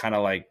 I was just kind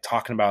of like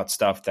talking about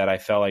stuff that I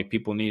felt like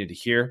people needed to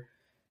hear.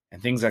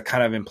 and things that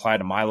kind of apply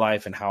to my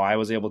life and how I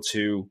was able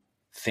to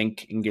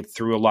think and get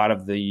through a lot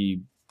of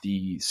the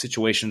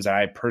situations that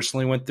I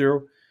personally went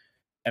through.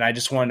 And I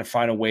just wanted to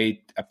find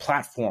a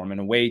platform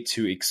and a way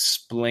to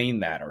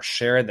explain that or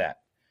share that.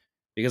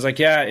 Because like,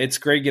 yeah, it's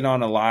great getting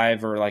on a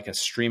live or like a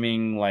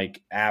streaming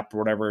like app or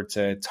whatever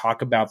to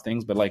talk about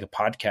things, but like a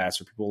podcast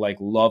where people like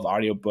love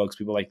audiobooks,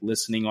 people like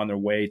listening on their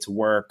way to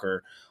work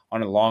or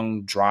on a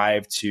long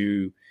drive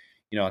to,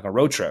 like a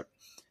road trip.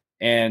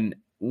 And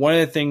one of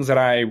the things that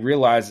I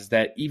realized is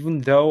that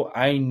even though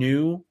I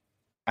knew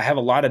I have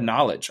a lot of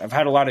knowledge, I've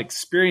had a lot of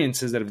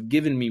experiences that have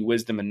given me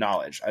wisdom and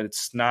knowledge.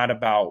 It's not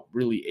about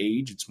really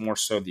age. It's more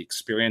so the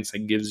experience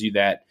that gives you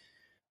that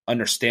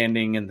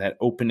understanding and that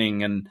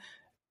opening. And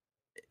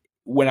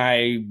when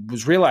I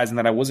was realizing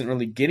that I wasn't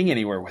really getting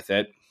anywhere with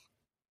it,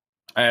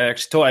 I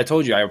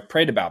told you, I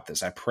prayed about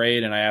this. I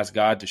prayed and I asked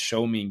God to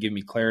show me and give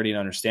me clarity and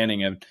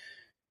understanding. And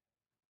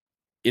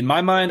in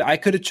my mind, I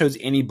could have chose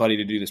anybody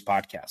to do this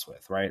podcast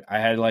with, right? I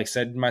had like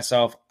said to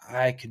myself,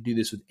 I could do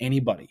this with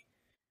anybody.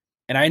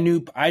 And I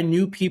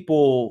knew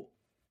people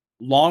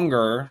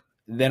longer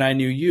than I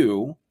knew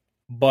you,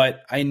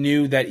 but I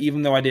knew that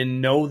even though I didn't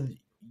know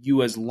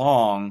you as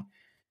long,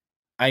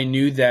 I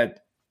knew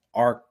that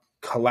our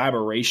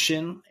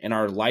collaboration and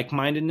our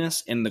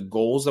like-mindedness and the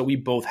goals that we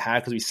both had,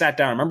 because we sat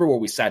down. Remember where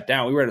we sat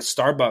down? We were at a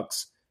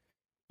Starbucks.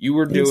 You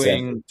were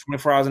doing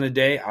 24 hours in a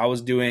day. I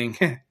was doing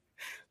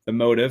the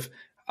Motive.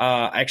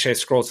 Actually, I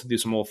scrolled through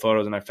some old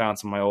photos and I found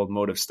some of my old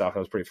Motive stuff. That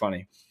was pretty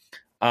funny.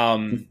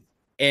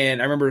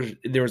 And I remember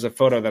there was a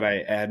photo that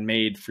I had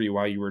made for you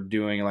while you were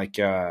doing like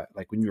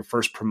when you were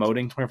first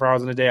promoting 24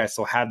 hours in a day. I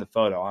still have the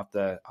photo.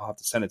 I'll have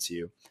to send it to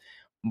you.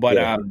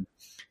 But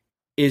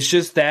it's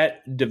just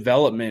that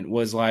development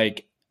was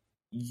like,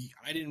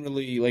 I didn't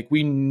really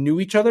we knew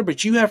each other,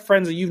 but you have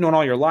friends that you've known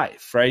all your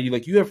life, right?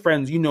 You have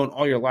friends you've known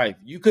all your life.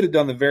 You could have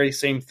done the very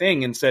same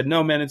thing and said,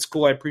 no, man, it's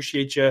cool. I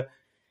appreciate you.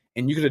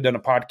 And you could have done a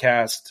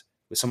podcast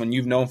with someone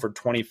you've known for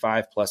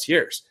 25 plus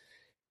years.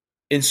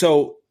 And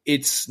so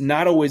it's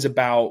not always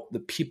about the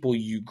people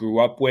you grew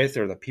up with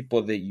or the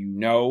people that you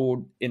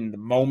know in the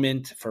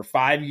moment for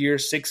 5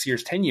 years, 6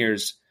 years, 10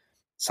 years.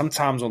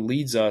 Sometimes what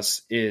leads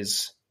us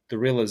is the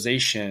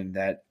realization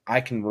that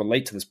I can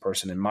relate to this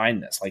person in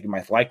mindedness, like in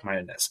my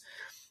like-mindedness.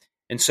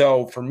 And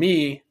so for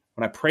me,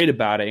 when I prayed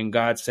about it and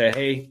God said,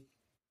 hey,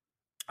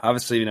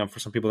 obviously, for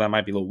some people that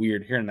might be a little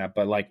weird hearing that,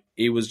 but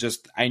it was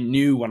just, I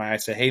knew when I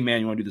said, hey man,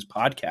 you want to do this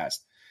podcast?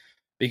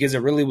 Because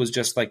it really was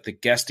just like the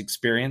guest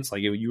experience.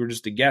 You were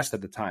just a guest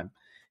at the time.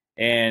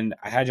 And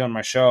I had you on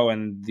my show,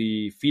 and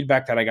the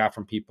feedback that I got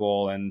from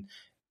people and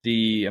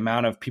the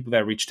amount of people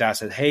that reached out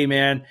said, hey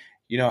man,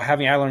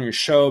 having Adler on your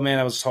show, man,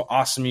 that was so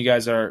awesome. You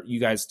guys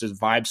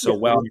just vibe so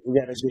well. We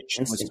got a good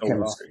instant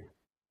chemistry. Well.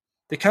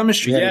 The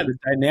chemistry, the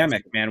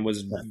dynamic, man,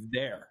 was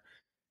there.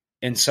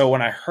 And so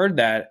when I heard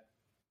that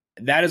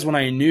is when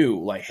I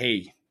knew,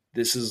 hey,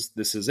 this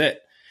is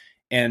it.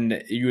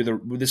 And you were the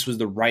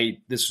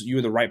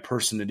right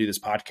person to do this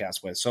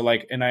podcast with. So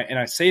and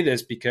I say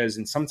this because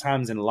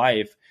sometimes in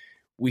life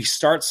we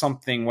start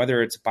something,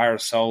 whether it's by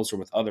ourselves or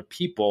with other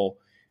people,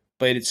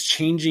 but it's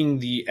changing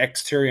the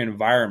exterior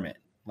environment,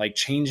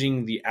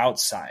 changing the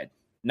outside,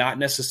 not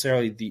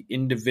necessarily the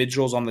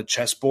individuals on the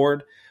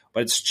chessboard,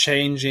 but it's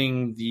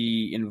changing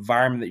the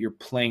environment that you're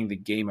playing the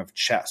game of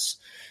chess.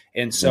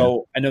 And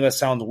so I know that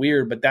sounds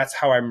weird, but that's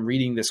how I'm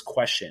reading this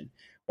question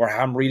or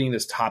how I'm reading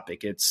this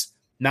topic. It's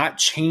not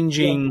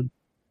changing.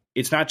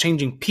 It's not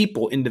changing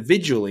people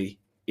individually.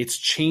 It's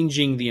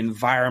changing the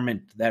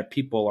environment that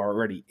people are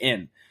already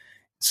in.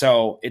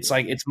 So it's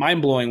it's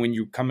mind blowing when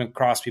you come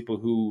across people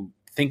who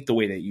think the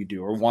way that you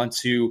do or want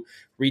to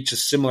reach a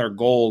similar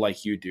goal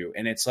like you do.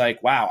 And it's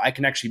wow, I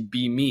can actually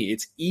be me.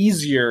 It's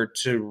easier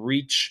to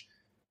reach,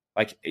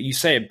 you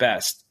say it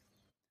best,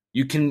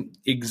 you can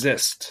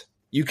exist.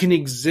 You can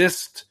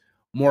exist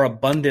more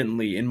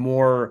abundantly and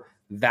more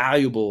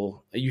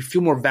valuable. You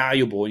feel more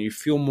valuable and you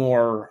feel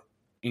more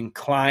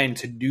inclined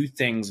to do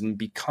things and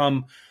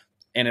become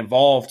and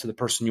evolve to the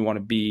person you want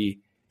to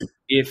be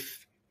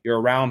if you're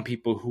around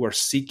people who are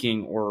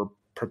seeking or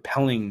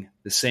propelling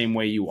the same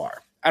way you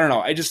are. I don't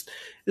know.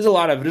 There's a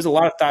lot of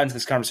thought into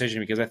this conversation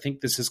because I think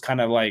this is kind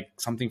of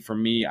something for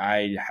me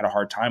I had a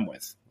hard time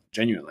with,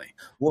 genuinely.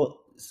 Well,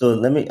 so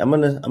I'm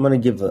gonna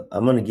give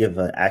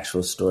an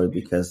actual story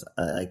because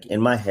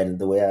in my head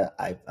the way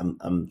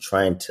I'm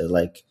trying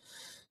to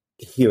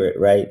hear it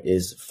right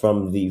is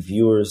from the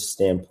viewer's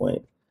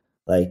standpoint.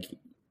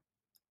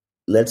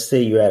 Let's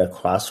say you're at a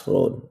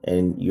crossroad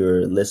and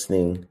you're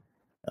listening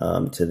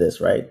to this,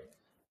 right?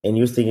 And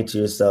you're thinking to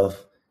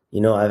yourself,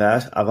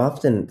 I've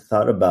often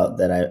thought about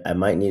that I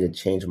might need to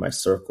change my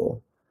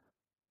circle,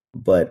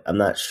 but I'm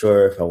not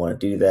sure if I want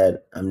to do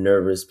that. I'm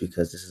nervous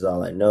because this is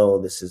all I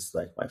know. This is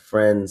my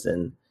friends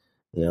and,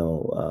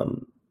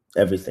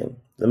 everything.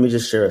 Let me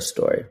just share a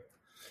story.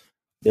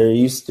 There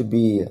used to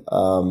be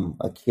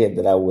a kid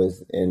that I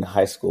was in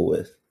high school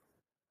with.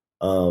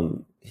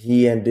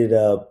 He ended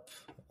up,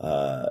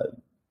 to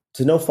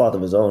no fault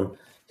of his own,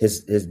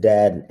 his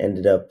dad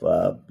ended up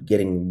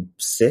getting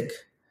sick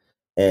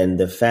And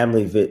the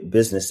family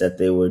business that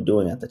they were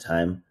doing at the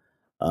time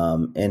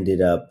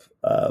ended up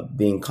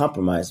being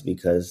compromised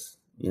because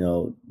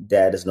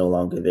dad is no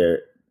longer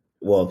there.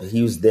 Well,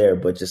 he was there,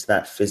 but just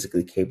not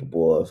physically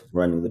capable of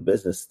running the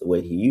business the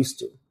way he used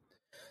to.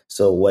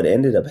 So what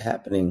ended up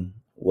happening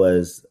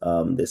was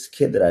this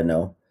kid that I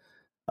know,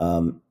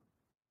 um,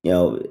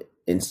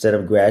 instead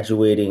of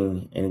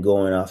graduating and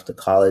going off to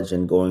college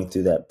and going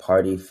through that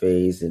party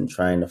phase and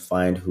trying to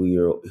find who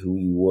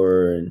you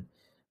were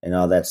and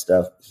all that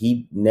stuff,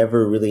 he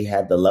never really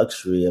had the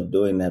luxury of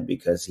doing that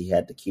because he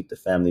had to keep the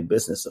family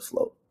business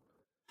afloat.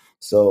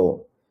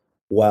 So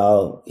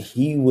while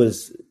he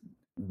was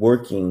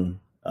working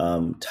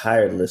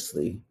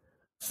tirelessly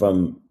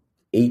from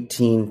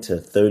 18 to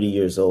 30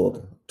 years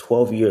old,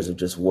 12 years of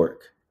just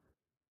work,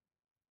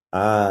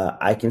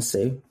 I can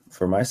say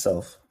for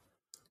myself,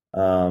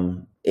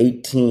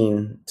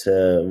 18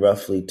 to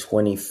roughly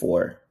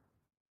 24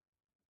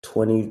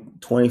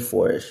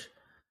 ish,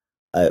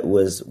 it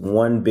was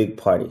one big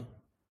party.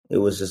 It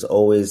was just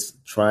always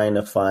trying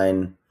to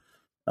find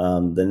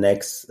the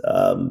next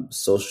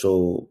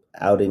social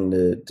outing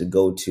to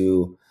go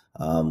to.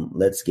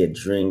 Let's get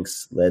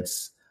drinks.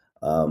 Let's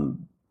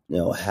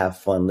have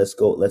fun. Let's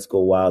go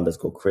wild. Let's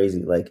go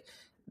crazy. Like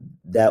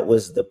that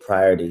was the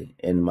priority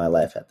in my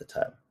life at the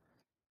time.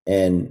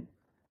 And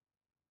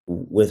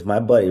with my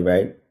buddy,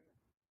 right?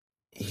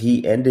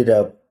 He ended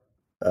up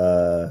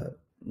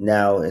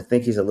now. I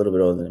think he's a little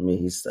bit older than me.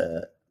 He's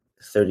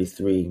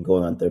 33,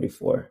 going on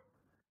 34,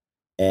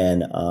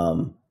 and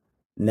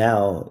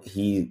now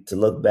to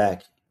look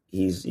back,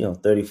 he's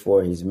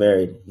 34. He's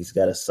married. He's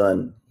got a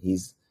son.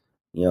 He's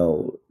you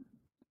know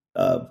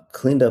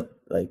cleaned up,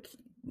 like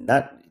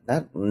not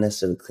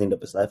necessarily cleaned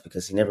up his life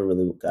because he never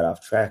really got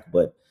off track,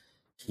 but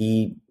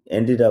he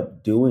ended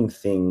up doing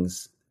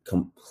things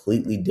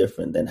completely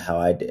different than how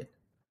I did.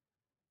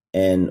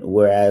 And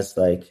whereas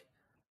like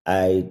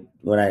I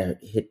when I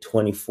hit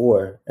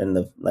 24 and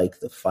the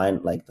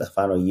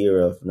final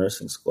year of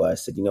nursing school, I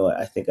said, you know what,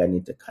 I think I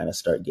need to kind of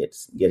start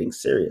getting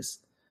serious.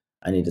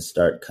 I need to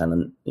start kind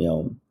of,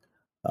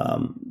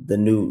 the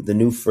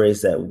new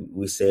phrase that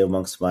we say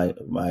amongst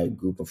my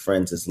group of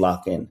friends is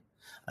lock in.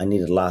 I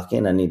need to lock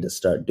in. I need to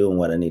start doing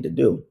what I need to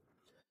do.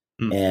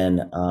 Hmm.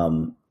 And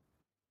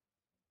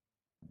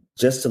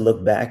just to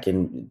look back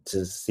and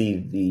to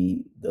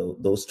see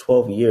those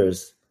 12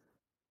 years,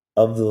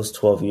 of those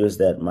 12 years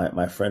that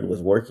my friend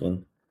was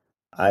working,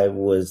 I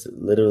was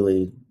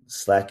literally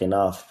slacking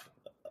off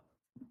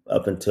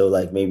up until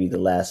like maybe the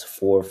last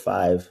 4 or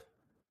 5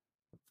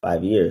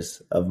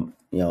 years of,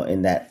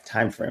 in that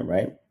time frame,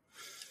 right?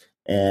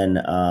 And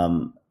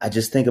I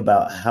just think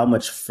about how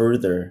much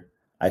further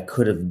I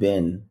could have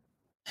been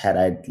had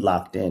I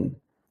locked in.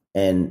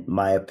 And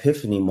my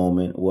epiphany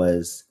moment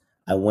was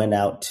I went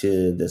out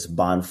to this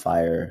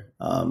bonfire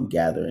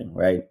gathering,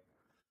 right?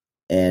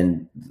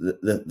 And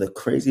the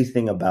crazy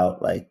thing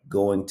about like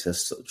going to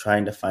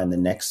trying to find the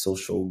next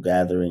social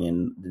gathering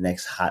and the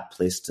next hot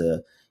place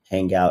to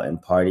hang out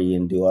and party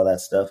and do all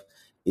that stuff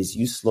is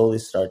you slowly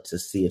start to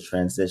see a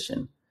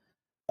transition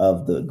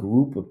of the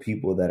group of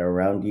people that are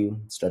around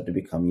you start to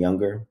become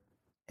younger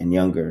and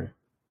younger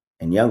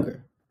and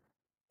younger.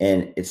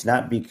 And it's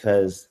not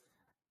because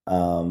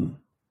um,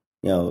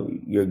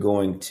 you're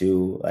going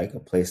to like a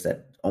place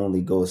that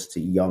only goes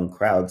to young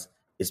crowds.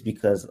 It's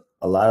because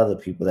a lot of the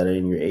people that are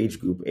in your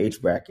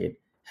age bracket,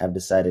 have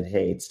decided,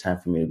 hey, it's time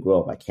for me to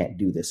grow up. I can't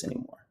do this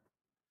anymore.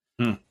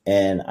 Hmm.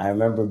 And I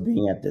remember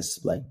being at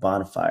this like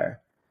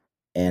bonfire,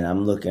 and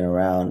I'm looking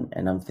around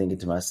and I'm thinking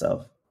to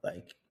myself,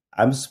 like,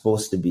 I'm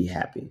supposed to be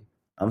happy.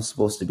 I'm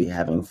supposed to be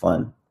having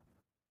fun.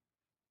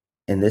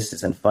 And this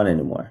isn't fun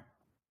anymore.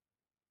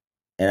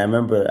 And I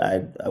remember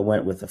I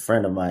went with a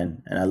friend of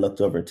mine and I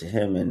looked over to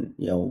him, and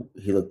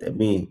he looked at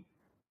me,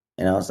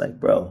 and I was like,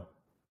 bro,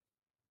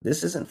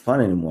 this isn't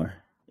fun anymore,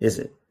 is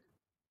it?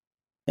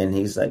 And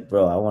he's like,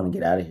 bro, I want to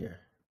get out of here.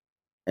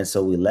 And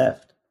so we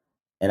left.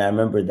 And I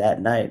remember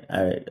that night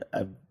I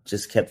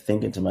just kept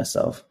thinking to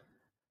myself,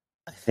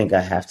 I think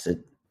I have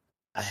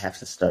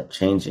to start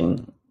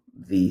changing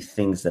the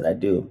things that I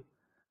do.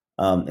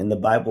 In the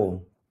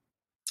Bible,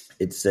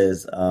 it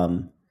says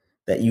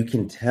that you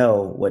can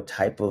tell what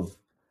type of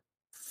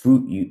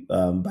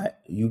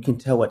you can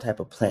tell what type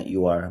of plant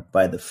you are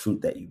by the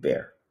fruit that you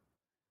bear.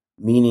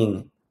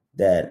 Meaning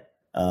that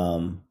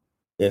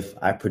if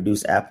I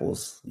produce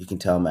apples, you can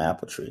tell I'm an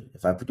apple tree.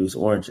 If I produce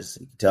oranges,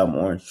 you can tell I'm an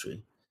orange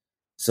tree.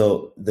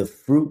 So the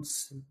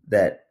fruits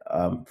that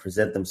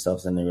present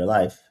themselves in your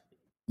life,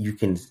 you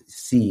can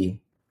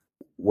see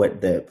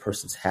what the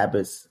person's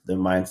habits, their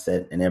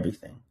mindset, and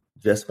everything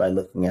just by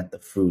looking at the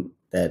fruit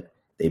that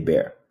they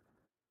bear.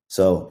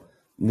 So,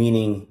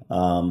 meaning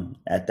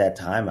at that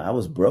time, I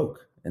was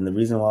broke. And the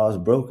reason why I was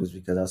broke is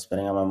because I was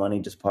spending all my money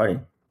just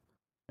partying.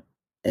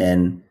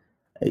 And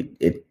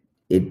it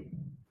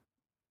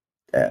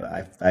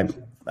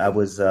I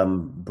was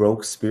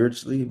broke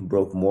spiritually,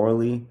 broke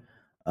morally,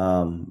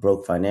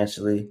 broke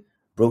financially,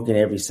 broke in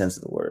every sense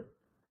of the word.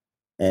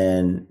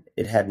 And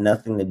it had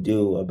nothing to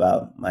do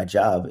about my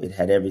job. It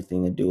had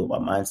everything to do with my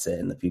mindset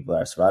and the people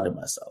I surrounded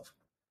myself.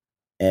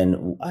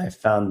 And I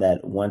found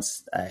that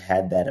once I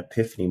had that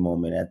epiphany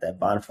moment at that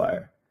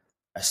bonfire,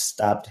 I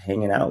stopped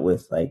hanging out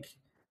with like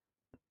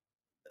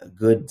a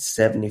good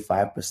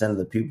 75% of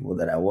the people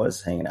that I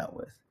was hanging out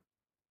with.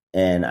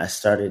 And I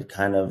started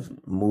kind of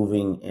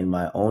moving in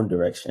my own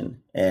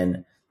direction.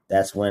 And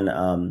that's when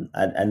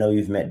I know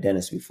you've met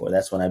Dennis before.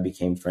 That's when I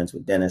became friends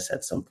with Dennis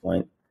at some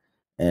point.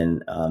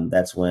 And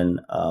that's when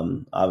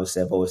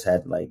obviously I've always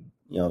had like,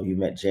 you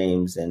met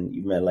James and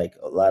you met like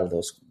a lot of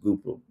those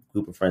group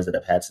of friends that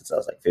I've had since I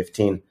was like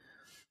 15.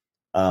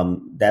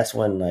 That's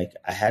when like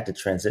I had to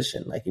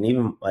transition. Like, and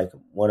even like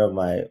one of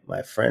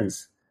my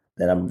friends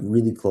that I'm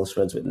really close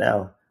friends with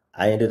now,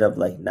 I ended up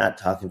like not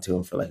talking to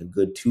him for like a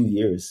good 2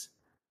 years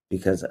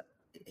because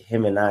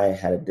him and I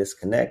had a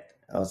disconnect.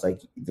 I was like,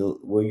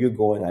 where you're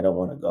going, I don't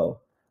want to go.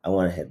 I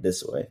want to head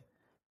this way.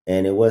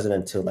 And it wasn't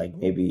until like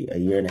maybe a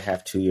year and a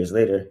half, 2 years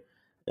later,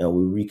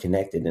 we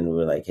reconnected and we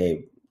were like,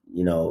 hey,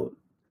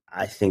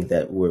 I think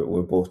that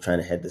we're both trying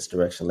to head this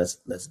direction.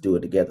 Let's do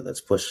it together.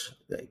 Let's push.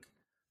 Like,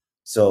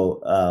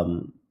 so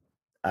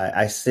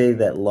I say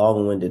that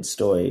long-winded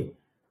story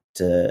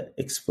to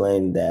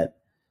explain that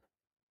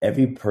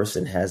every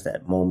person has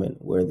that moment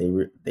where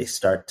they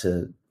start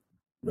to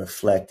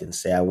reflect and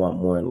say, I want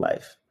more in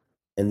life.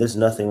 And there's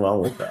nothing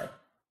wrong with that.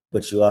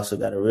 But you also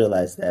got to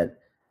realize that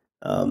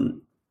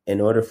in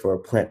order for a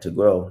plant to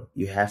grow,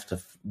 you have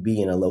to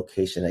be in a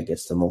location that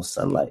gets the most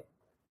sunlight.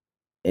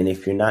 And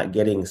if you're not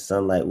getting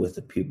sunlight with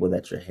the people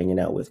that you're hanging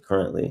out with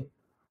currently,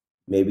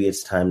 maybe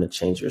it's time to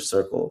change your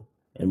circle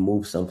and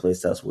move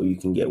someplace else where you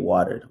can get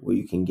watered, where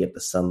you can get the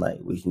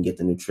sunlight, where you can get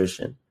the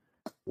nutrition,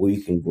 where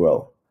you can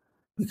grow.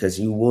 Because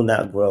you will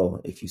not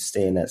grow if you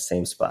stay in that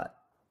same spot.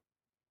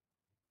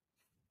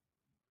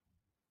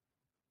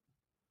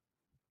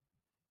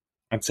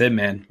 That's it,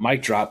 man.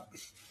 Mic drop.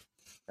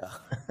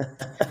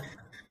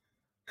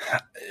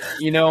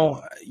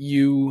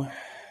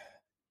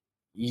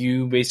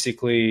 You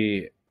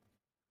basically,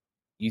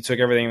 you took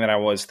everything that I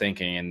was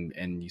thinking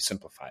and you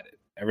simplified it.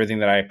 Everything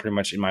that I pretty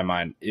much in my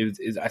mind.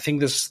 I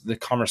think the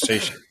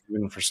conversation,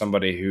 even for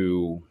somebody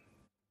who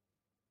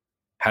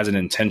has an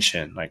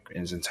intention, like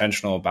is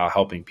intentional about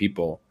helping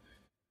people.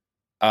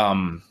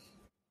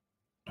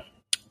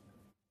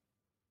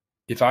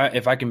 If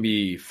I can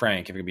be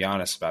frank, if I can be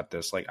honest about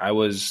this, like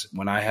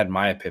when I had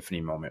my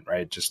epiphany moment,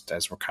 right? Just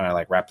as we're kind of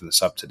like wrapping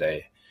this up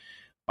today,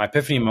 my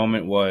epiphany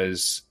moment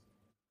was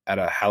at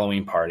a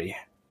Halloween party.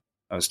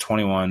 I was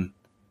 21.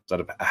 I was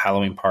at a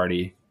Halloween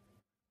party.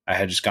 I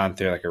had just gone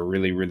through like a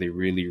really, really,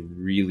 really,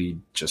 really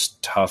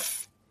just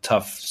tough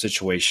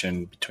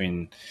situation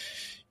between,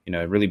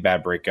 a really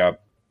bad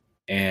breakup.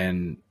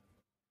 And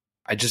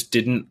I just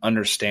didn't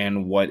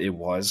understand what it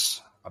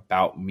was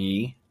about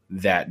me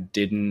that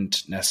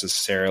didn't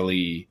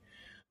necessarily,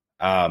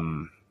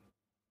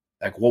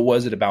 like, what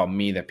was it about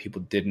me that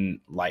people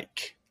didn't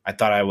like? I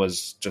thought I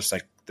was just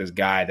like this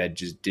guy that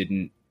just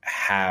didn't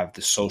have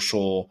the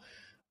social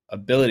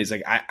abilities.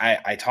 Like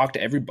I talked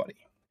to everybody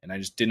and I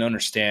just didn't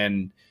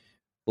understand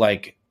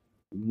like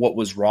what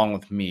was wrong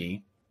with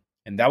me.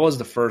 And that was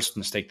the first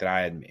mistake that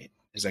I had made,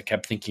 is I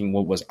kept thinking,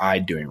 what was I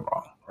doing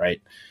wrong?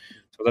 Right.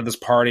 So I was at this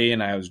party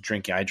and I was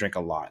drinking. I drank a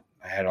lot.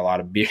 I had a lot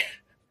of beer.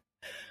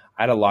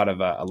 I had a lot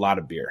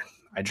of beer.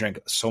 I drank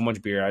so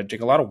much beer. I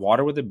drank a lot of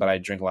water with it, but I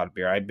drank a lot of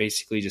beer. I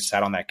basically just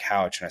sat on that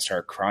couch and I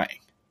started crying.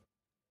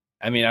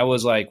 I mean, I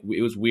was like,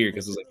 it was weird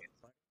because it was like,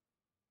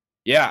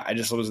 yeah, I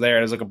just was there.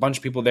 There was like a bunch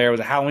of people there. It was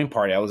a Halloween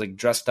party. I was like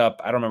dressed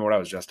up. I don't remember what I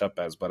was dressed up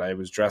as, but I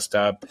was dressed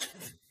up.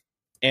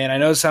 And I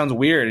know it sounds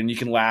weird and you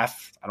can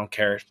laugh. I don't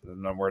care.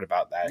 I'm not worried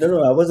about that.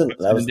 No, I wasn't.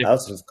 I was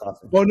just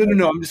coughing. Well,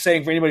 no. I'm just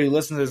saying for anybody who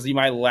listens to this, you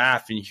might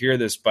laugh and hear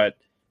this, but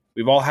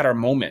we've all had our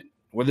moment.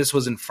 Whether this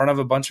was in front of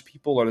a bunch of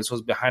people or this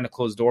was behind a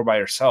closed door by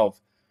yourself,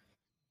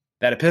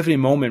 that epiphany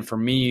moment for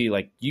me,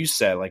 like you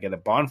said, like at a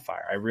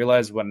bonfire, I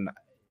realized when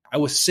I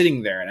was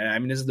sitting there, and I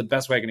mean, this is the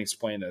best way I can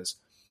explain this,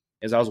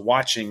 is I was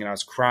watching and I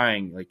was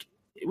crying. Like,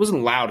 it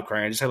wasn't loud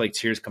crying. I just had like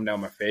tears come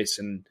down my face.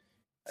 And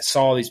I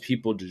saw all these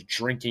people just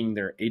drinking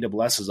their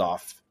AWSs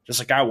off, just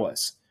like I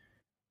was.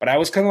 But I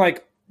was kind of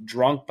like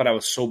drunk, but I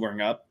was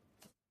sobering up.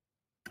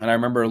 And I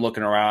remember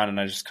looking around and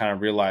I just kind of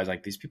realized,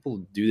 like, these people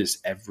do this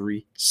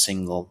every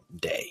single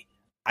day.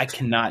 I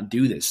cannot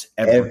do this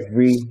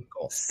every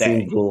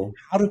single day.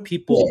 How do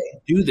people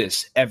do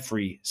this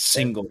every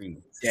single day?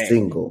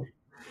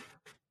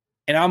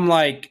 And I'm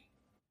like,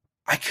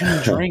 I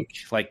couldn't drink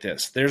like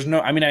this.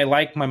 I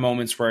like my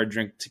moments where I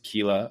drink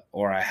tequila,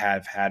 or I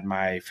have had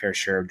my fair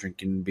share of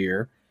drinking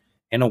beer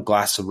and a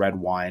glass of red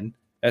wine.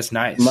 That's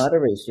nice.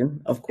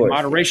 Moderation, of course.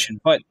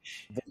 Moderation. But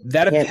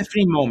that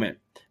epiphany moment,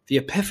 the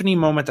epiphany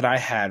moment that I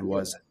had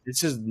was,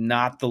 this is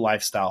not the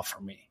lifestyle for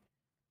me.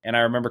 And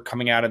I remember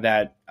coming out of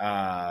that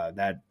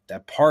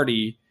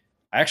party,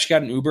 I actually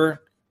got an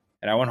Uber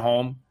and I went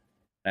home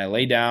and I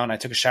lay down. I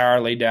took a shower,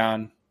 laid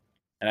down,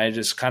 and I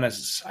just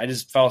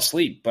fell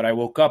asleep. But I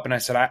woke up and I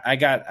said, I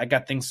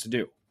got things to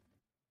do.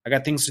 I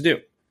got things to do.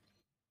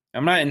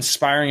 I'm not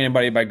inspiring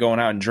anybody by going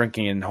out and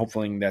drinking and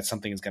hoping that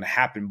something is going to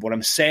happen. What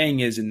I'm saying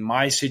is, in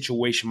my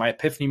situation, my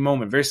epiphany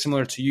moment, very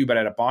similar to you, but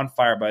at a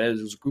bonfire, but it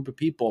was a group of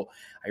people,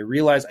 I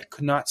realized I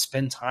could not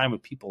spend time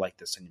with people like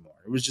this anymore.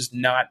 It was just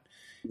not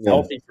Yeah.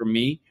 healthy for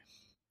me.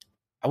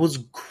 I was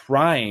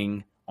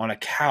crying on a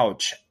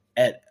couch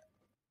at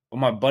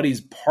one of my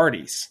buddies'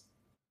 parties.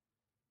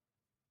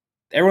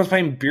 Everyone's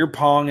playing beer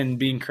pong and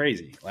being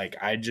crazy. Like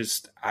at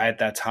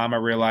that time I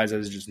realized I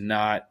was just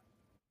not,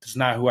 it's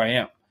not who I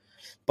am.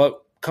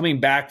 But coming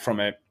back from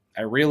it,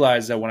 I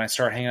realized that when I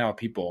started hanging out with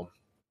people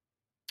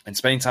and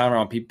spending time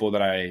around people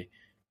that I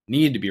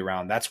needed to be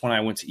around, that's when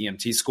I went to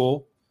EMT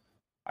school.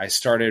 I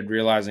started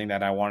realizing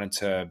that I wanted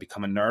to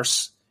become a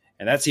nurse.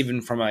 And that's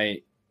even from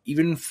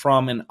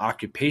an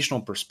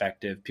occupational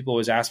perspective. People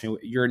always ask me,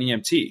 you're an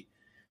EMT.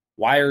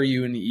 Why are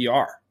you in the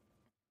ER?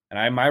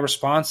 And my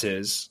response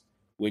is,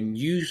 when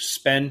you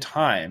spend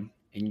time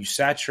and you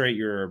saturate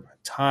your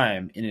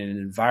time in an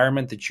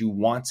environment that you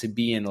want to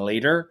be in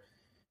later,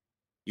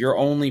 you're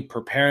only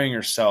preparing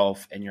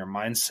yourself and your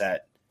mindset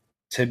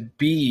to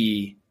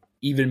be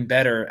even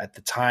better at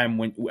the time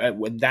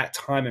at that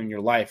time in your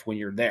life when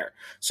you're there.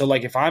 So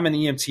like if I'm an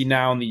EMT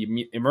now in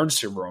the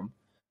emergency room,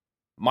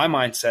 my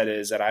mindset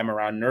is that I'm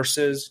around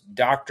nurses,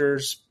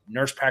 doctors,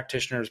 nurse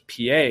practitioners,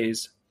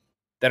 PAs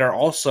that are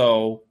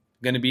also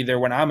going to be there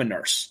when I'm a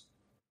nurse.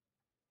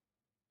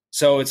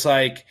 So it's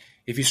like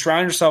if you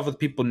surround yourself with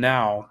people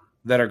now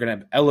that are going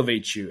to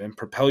elevate you and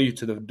propel you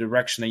to the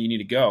direction that you need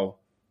to go,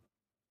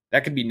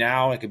 that could be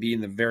now, it could be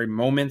in the very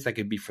moment, that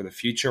could be for the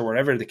future,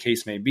 whatever the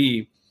case may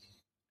be,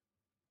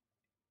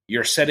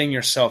 you're setting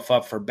yourself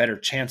up for better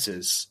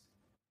chances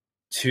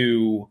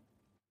to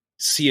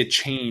see a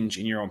change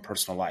in your own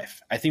personal life.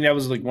 I think that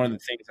was like one of the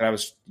things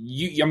that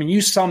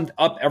you summed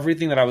up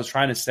everything that I was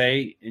trying to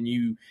say, and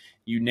you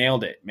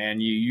nailed it,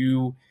 man.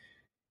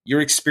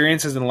 Your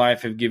experiences in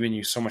life have given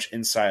you so much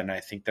insight. And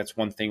I think that's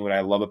one thing what I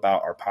love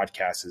about our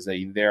podcast is that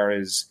you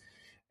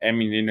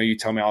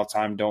tell me all the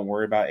time, don't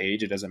worry about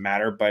age. It doesn't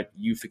matter, but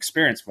you've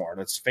experienced more.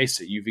 Let's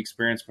face it. You've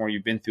experienced more.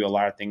 You've been through a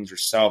lot of things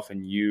yourself,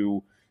 and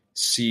you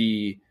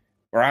see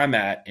where I'm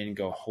at and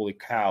go, holy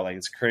cow, like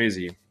it's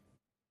crazy.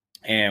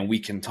 And we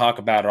can talk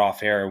about it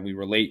off air, and we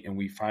relate, and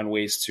we find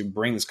ways to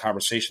bring this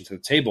conversation to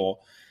the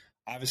table.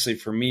 Obviously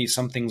for me,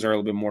 some things are a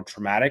little bit more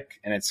traumatic,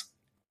 and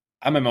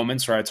I'm in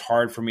moments where it's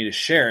hard for me to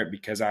share it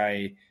because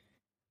I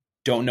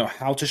don't know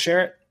how to share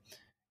it.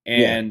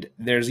 And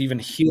there's even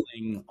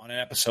healing on an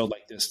episode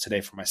like this today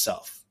for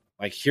myself.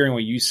 Like hearing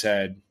what you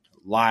said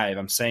live,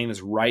 I'm saying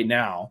this right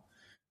now.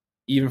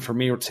 Even for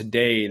me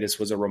today, this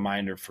was a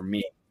reminder for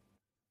me.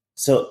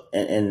 So,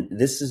 and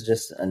this is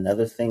just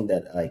another thing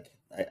that like,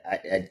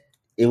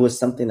 it was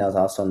something that was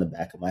also in the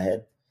back of my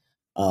head.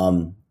 I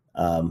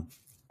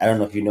don't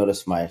know if you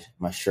noticed my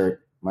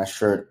shirt. My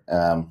shirt,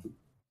 I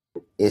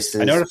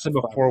noticed it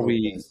before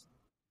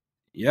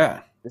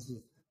yeah. This is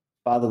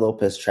Father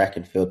Lopez Track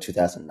and Field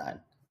 2009.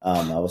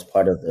 I was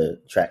part of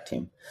the track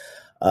team.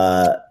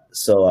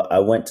 So I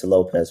went to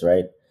Lopez,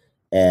 right?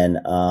 And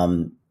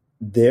and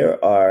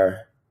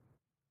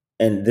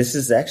this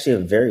is actually a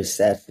very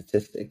sad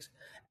statistics.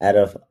 Out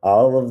of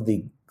all of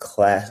the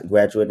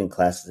graduating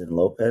classes in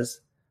Lopez,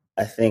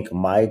 I think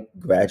my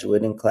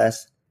graduating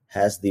class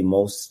has the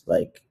most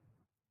like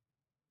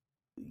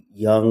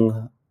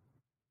young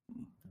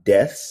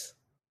deaths,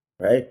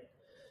 right?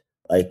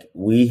 Like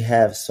we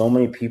have so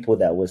many people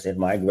that was in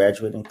my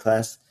graduating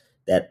class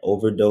that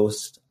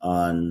overdosed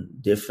on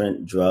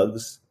different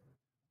drugs,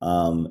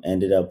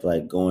 ended up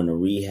like going to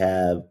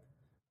rehab,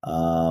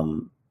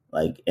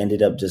 like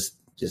ended up just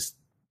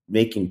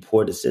making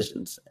poor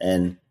decisions.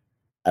 And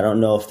I don't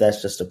know if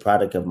that's just a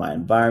product of my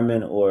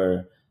environment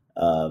or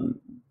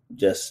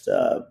just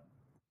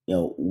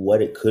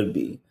what it could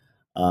be.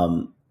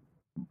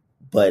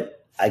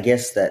 But I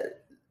guess that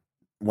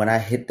when I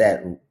hit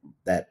that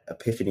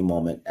epiphany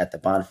moment at the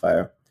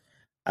bonfire,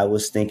 I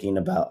was thinking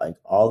about like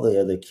all the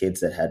other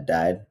kids that had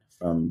died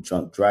from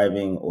drunk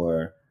driving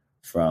or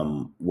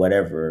from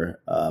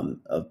whatever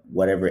of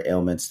whatever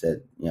ailments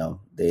that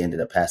they ended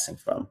up passing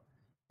from.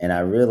 And I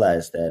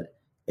realized that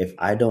if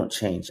I don't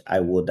change,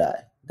 I will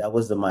die. That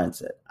was the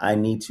mindset. I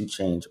need to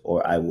change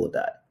or I will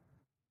die.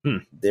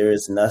 There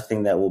is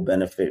nothing that will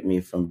benefit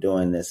me from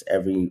doing this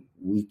every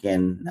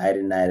weekend, night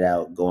in, night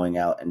out, going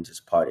out and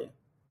just partying.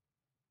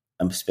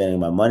 I'm spending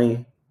my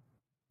money.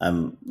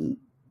 I'm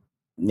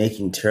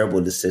making terrible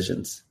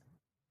decisions.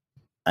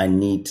 I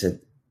need to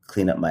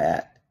clean up my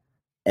act.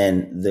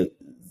 And the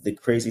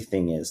crazy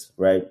thing is,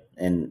 right?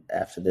 And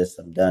after this,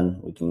 I'm done.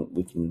 We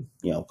can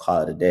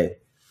call it a day.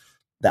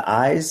 The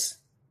eyes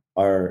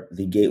are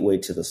the gateway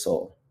to the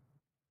soul,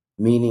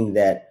 meaning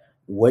that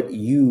what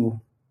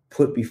you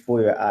put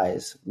before your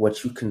eyes,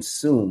 what you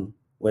consume,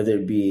 whether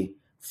it be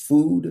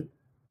food,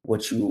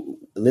 what you're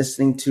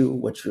listening to,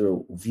 what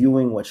you're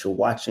viewing, what you're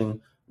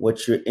watching,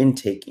 what you're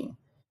intaking,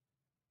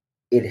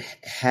 it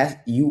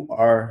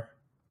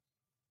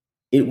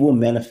will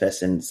manifest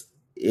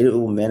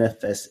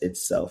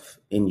itself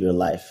in your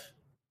life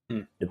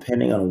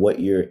depending on what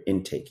you're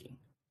intaking.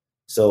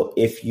 So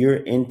if you're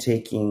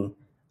intaking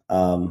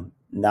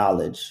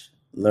knowledge,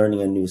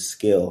 learning a new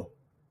skill,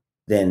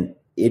 then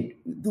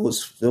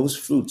those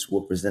fruits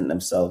will present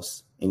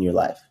themselves in your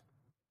life.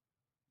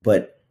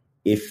 But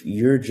if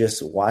you're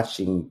just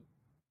watching,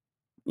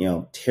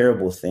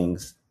 terrible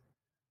things,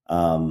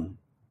 um,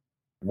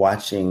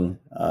 watching,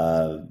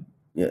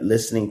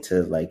 listening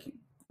to like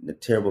the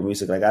terrible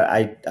music, like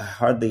I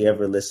hardly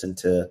ever listen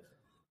to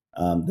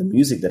the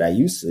music that I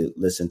used to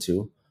listen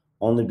to,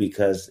 only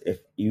because if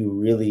you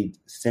really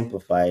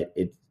simplify it,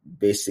 it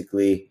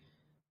basically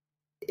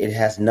it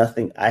has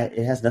nothing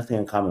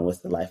in common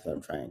with the life that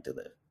I'm trying to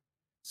live.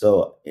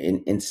 So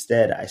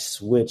instead, I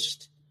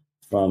switched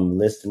from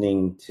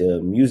listening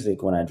to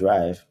music when I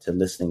drive to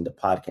listening to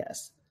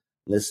podcasts,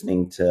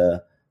 listening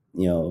to,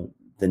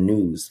 the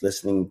news,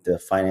 listening to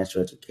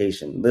financial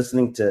education,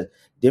 listening to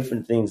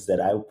different things that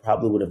I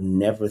probably would have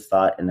never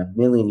thought in a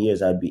million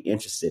years I'd be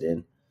interested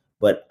in.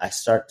 But I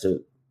start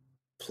to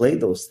play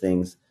those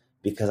things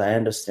because I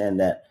understand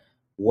that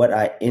what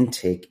I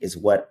intake is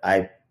what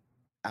I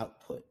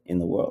output in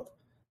the world.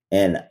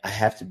 And I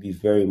have to be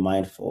very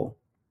mindful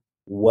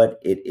what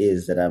it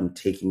is that I'm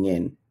taking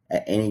in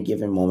at any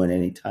given moment,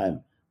 any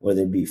time,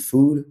 whether it be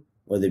food,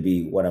 whether it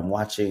be what I'm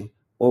watching,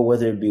 or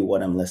whether it be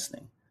what I'm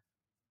listening.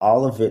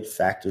 All of it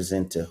factors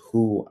into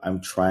who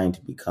I'm trying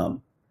to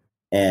become.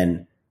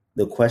 And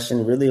the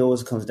question really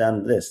always comes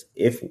down to this: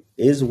 if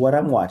is what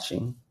I'm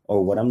watching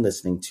or what I'm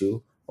listening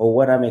to or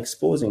what I'm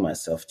exposing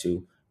myself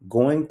to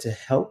going to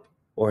help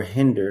or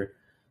hinder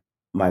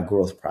my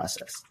growth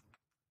process?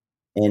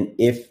 And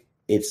if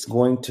it's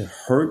going to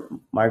hurt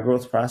my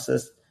growth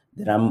process,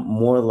 then I'm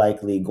more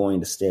likely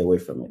going to stay away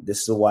from it.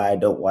 This is why I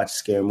don't watch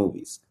scary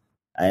movies.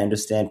 I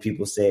understand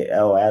people say,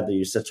 "Oh, Adler,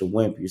 you're such a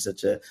wimp. You're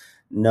such a..."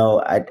 No,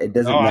 it No,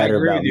 doesn't I matter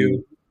agree about with me.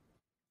 you.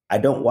 I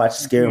don't watch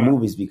scary Yeah.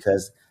 movies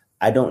because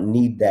I don't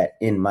need that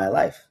in my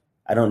life.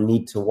 I don't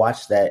need to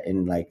watch that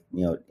and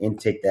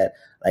intake that.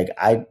 Like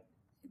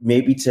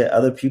maybe to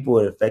other people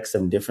it affects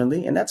them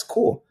differently, and that's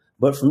cool.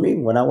 But for me,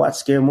 when I watch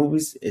scary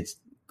movies, it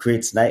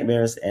creates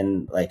nightmares,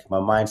 and like my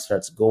mind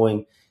starts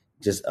going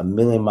just a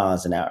million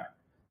miles an hour.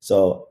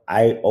 So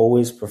I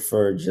always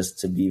prefer just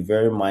to be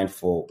very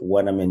mindful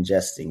what I'm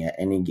ingesting at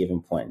any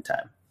given point in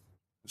time.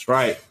 That's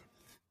right.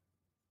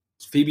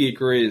 Phoebe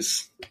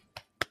agrees.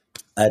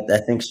 I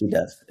think she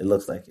does. It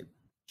looks like it.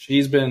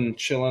 She's been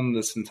chilling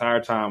this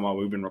entire time while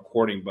we've been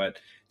recording, but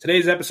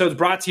today's episode is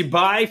brought to you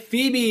by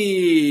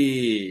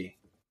Phoebe.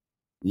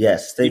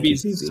 Yes, thank you,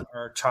 Phoebe's Phoebe.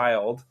 our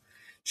child.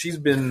 She's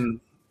been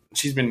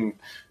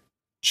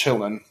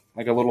chilling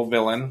like a little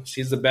villain.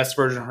 She's the best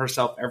version of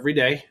herself every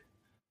day,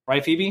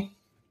 right, Phoebe?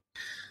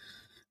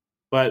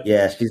 But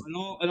Yeah, she's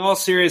in all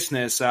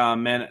seriousness,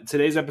 man,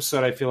 today's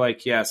episode, I feel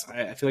like, yes,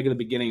 I feel like at the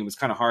beginning it was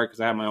kind of hard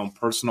because I had my own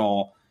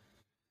personal,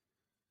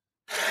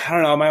 I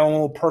don't know, my own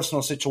little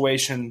personal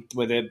situation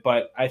with it.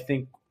 But I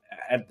think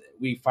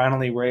we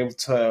finally were able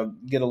to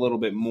get a little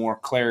bit more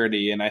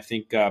clarity. And I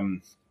think for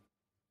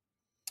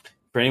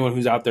anyone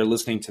who's out there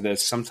listening to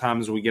this,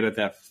 sometimes we get at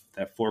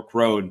that fork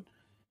road.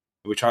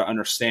 We try to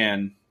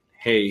understand,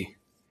 hey,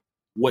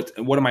 what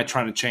am I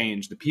trying to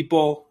change? The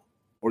people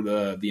or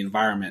the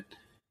environment?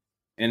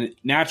 And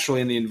naturally,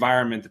 in the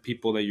environment, the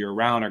people that you're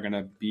around are going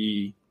to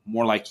be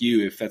more like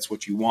you if that's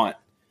what you want.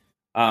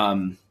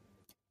 That's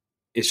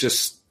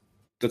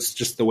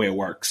just the way it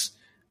works.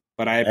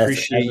 But I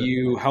appreciate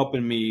you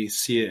helping me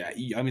see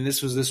it. I mean,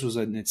 this was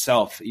in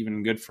itself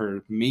even good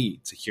for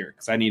me to hear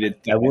because I needed.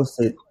 I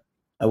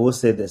will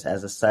say this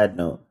as a side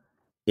note: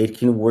 it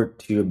can work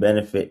to your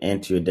benefit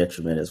and to your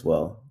detriment as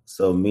well.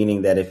 So,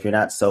 meaning that if you're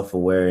not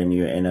self-aware and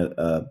you're in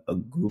a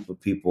group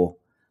of people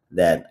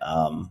that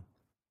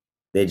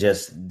they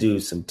just do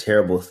some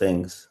terrible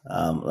things,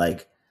 my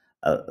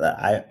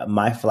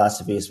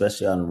philosophy,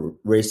 especially on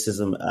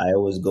racism, I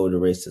always go to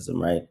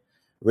racism. Right?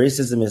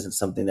 Racism isn't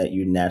something that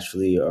you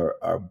naturally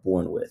are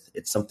born with.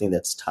 It's something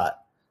that's taught.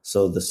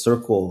 So the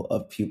circle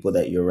of people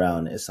that you're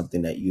around is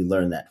something that you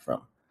learn that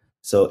from.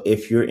 So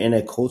if you're in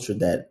a culture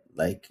that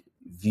like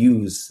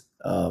views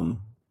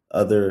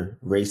other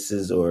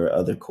races or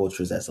other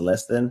cultures as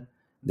less than,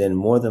 then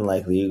more than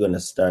likely you're going to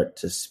start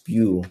to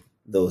spew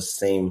those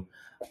same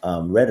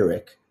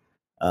rhetoric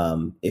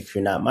if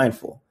you're not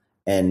mindful.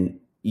 And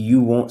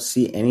you won't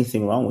see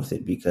anything wrong with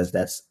it because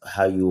that's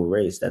how you were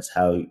raised. That's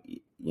how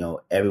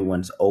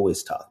everyone's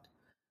always talked.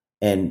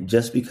 And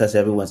just because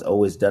everyone's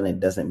always done it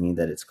doesn't mean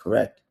that it's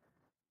correct.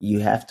 You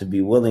have to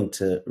be willing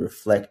to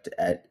reflect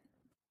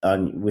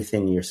on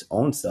within your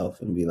own self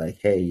and be like,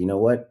 hey, you know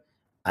what?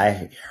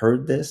 I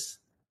heard this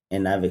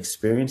and I've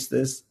experienced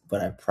this,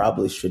 but I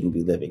probably shouldn't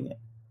be living it.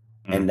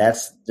 And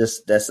that's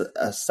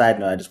a side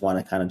note I just want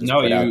to kind of just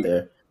put out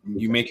there.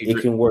 You make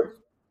it can work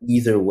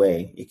either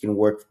way. It can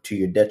work to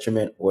your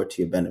detriment or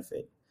to your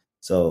benefit.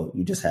 So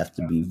you just have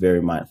to be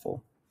very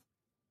mindful.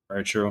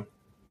 Very true.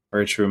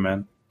 Very true,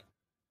 man.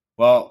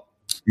 Well,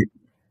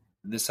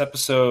 this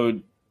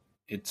episode,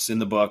 it's in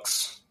the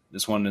books.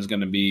 This one is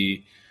going to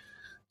be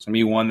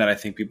one that I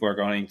think people are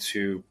going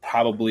to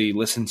probably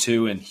listen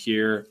to and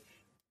hear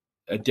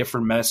a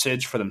different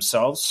message for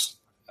themselves.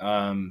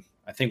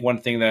 I think one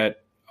thing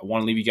that I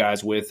want to leave you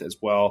guys with as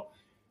well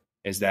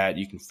is that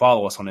you can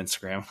follow us on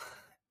Instagram.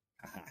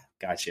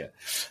 Gotcha.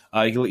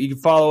 You can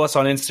follow us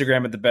on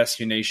Instagram at The Best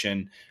U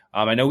Nation.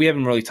 I know we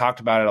haven't really talked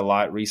about it a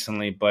lot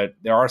recently, but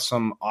there are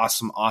some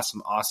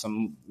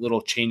awesome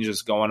little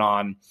changes going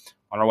on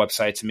our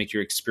website to make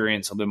your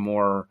experience a little bit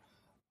more,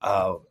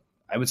 I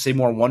would say,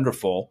 more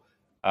wonderful.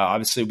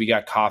 Obviously, we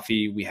got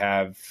coffee. We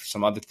have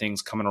some other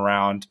things coming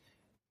around.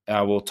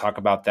 We'll talk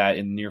about that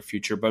in the near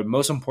future. But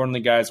most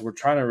importantly, guys, we're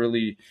trying to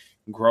really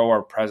grow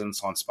our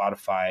presence on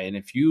Spotify. And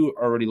if you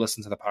already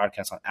listen to the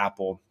podcast on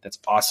Apple, that's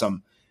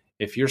awesome.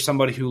 If you're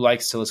somebody who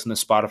likes to listen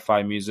to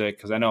Spotify music,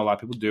 because I know a lot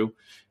of people do,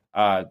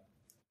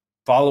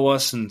 follow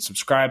us and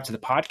subscribe to the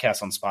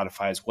podcast on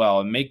Spotify as well,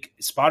 and make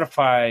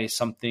Spotify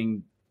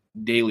something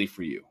daily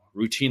for you,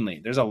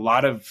 routinely. There's a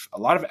lot of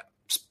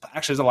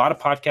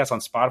podcasts on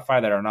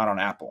Spotify that are not on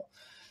Apple.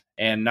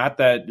 And not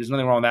that there's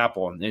nothing wrong with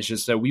Apple. It's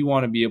just that we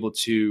want to be able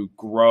to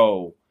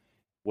grow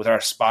with our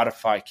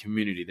Spotify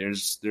community.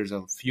 There's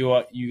a few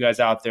of you guys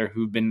out there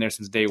who've been there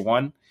since day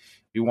one.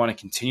 We want to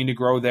continue to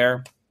grow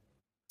there.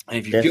 And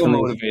if you feel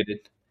motivated.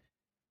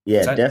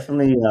 Yeah,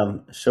 definitely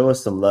show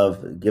us some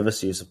love. Give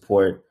us your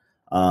support.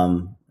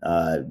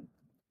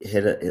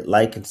 Hit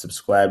like and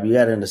subscribe. You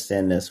got to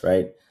understand this,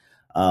 right?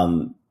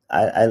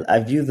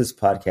 I view this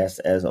podcast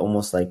as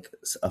almost like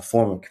a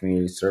form of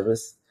community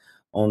service,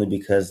 only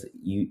because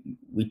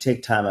we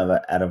take time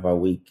out of our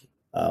week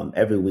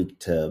every week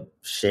to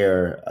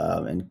share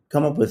and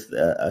come up with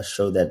a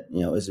show that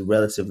is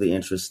relatively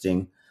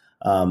interesting,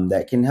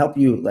 that can help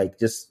you like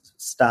just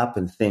stop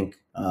and think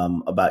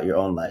about your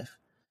own life.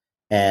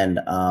 And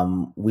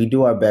we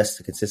do our best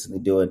to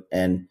consistently do it,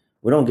 and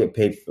we don't get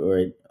paid for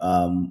it.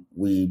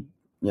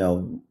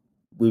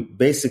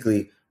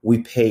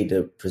 We pay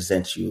to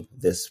present you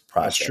this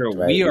project. That's true.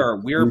 Right?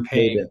 We're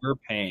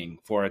paying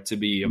for it to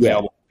be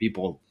available to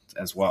people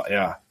as well.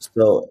 Yeah.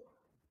 So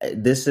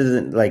this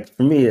isn't like,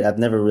 for me, I've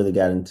never really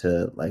got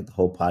into like the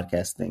whole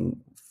podcast thing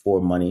for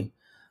money.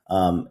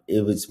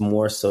 It was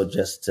more so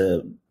just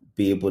to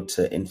be able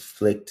to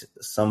inflict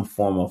some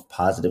form of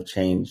positive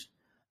change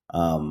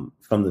from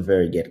the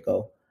very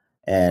get-go.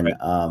 And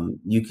right.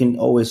 You can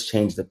always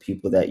change the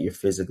people that you're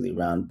physically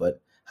around,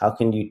 but how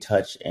can you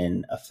touch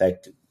and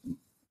affect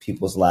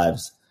people's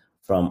lives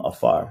from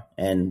afar?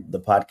 And the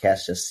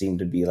podcast just seemed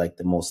to be like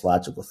the most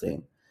logical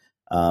thing.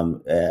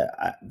 I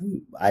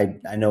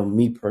know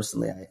me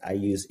personally, I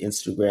use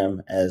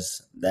Instagram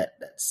as that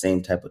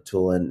same type of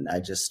tool, and I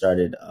just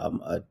started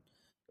a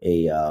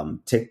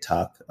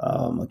TikTok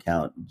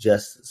account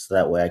just so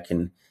that way I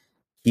can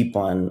keep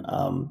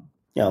on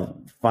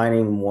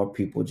finding more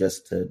people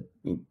just to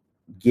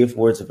give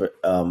words of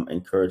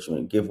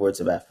encouragement, give words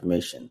of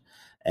affirmation,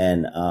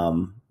 and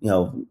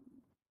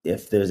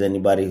if there's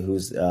anybody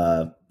who's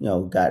got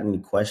any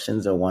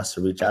questions or wants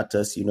to reach out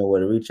to us,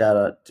 where to reach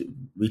out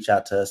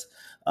to us.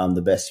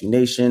 The Best U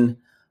Nation.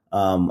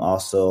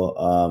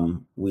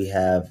 Also, we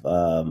have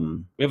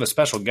a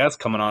special guest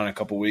coming on in a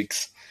couple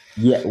weeks.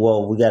 Yeah,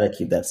 well, we got to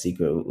keep that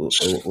secret.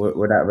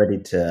 We're not ready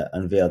to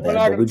unveil that. We're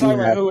not going to talk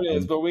about who it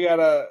is, but we got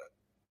to.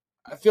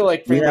 I feel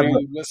like for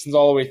anybody who listens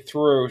all the way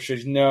through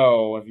should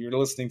know, if you're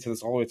listening to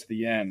this all the way to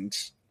the end.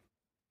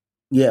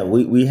 Yeah,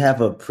 we have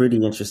a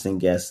pretty interesting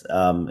guest.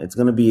 It's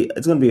gonna be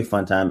a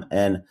fun time,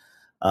 and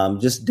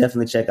just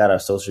definitely check out our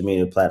social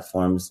media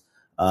platforms.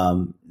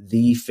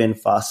 The Finn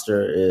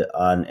Foster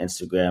on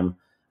Instagram.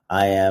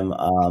 I am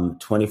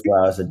 24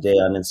 hours a day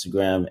on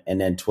Instagram, and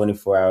then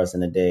 24 hours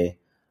in a day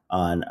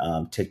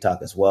on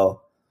TikTok as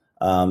well.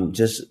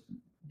 Just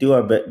do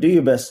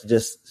your best to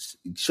just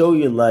show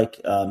your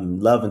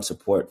love and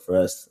support for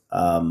us,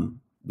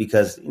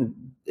 because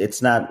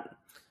it's not.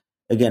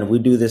 Again, we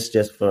do this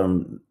just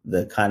from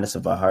the kindness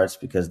of our hearts,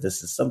 because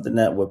this is something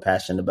that we're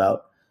passionate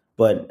about.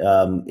 But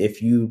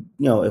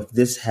if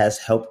this has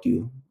helped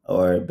you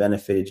or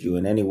benefited you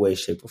in any way,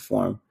 shape, or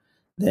form,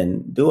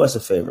 then do us a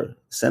favor.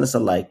 Send us a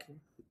like,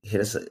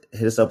 hit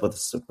us up with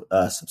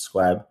a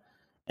subscribe,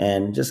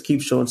 and just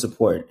keep showing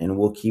support. And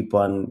we'll keep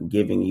on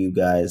giving you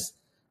guys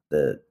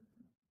the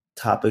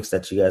topics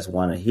that you guys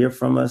want to hear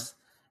from us.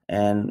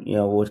 And,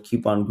 we'll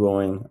keep on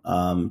growing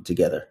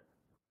together.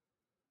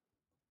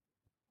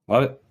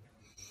 Love it.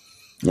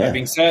 Yeah. That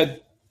being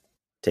said,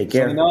 take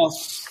care. Something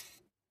else.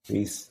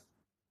 Peace.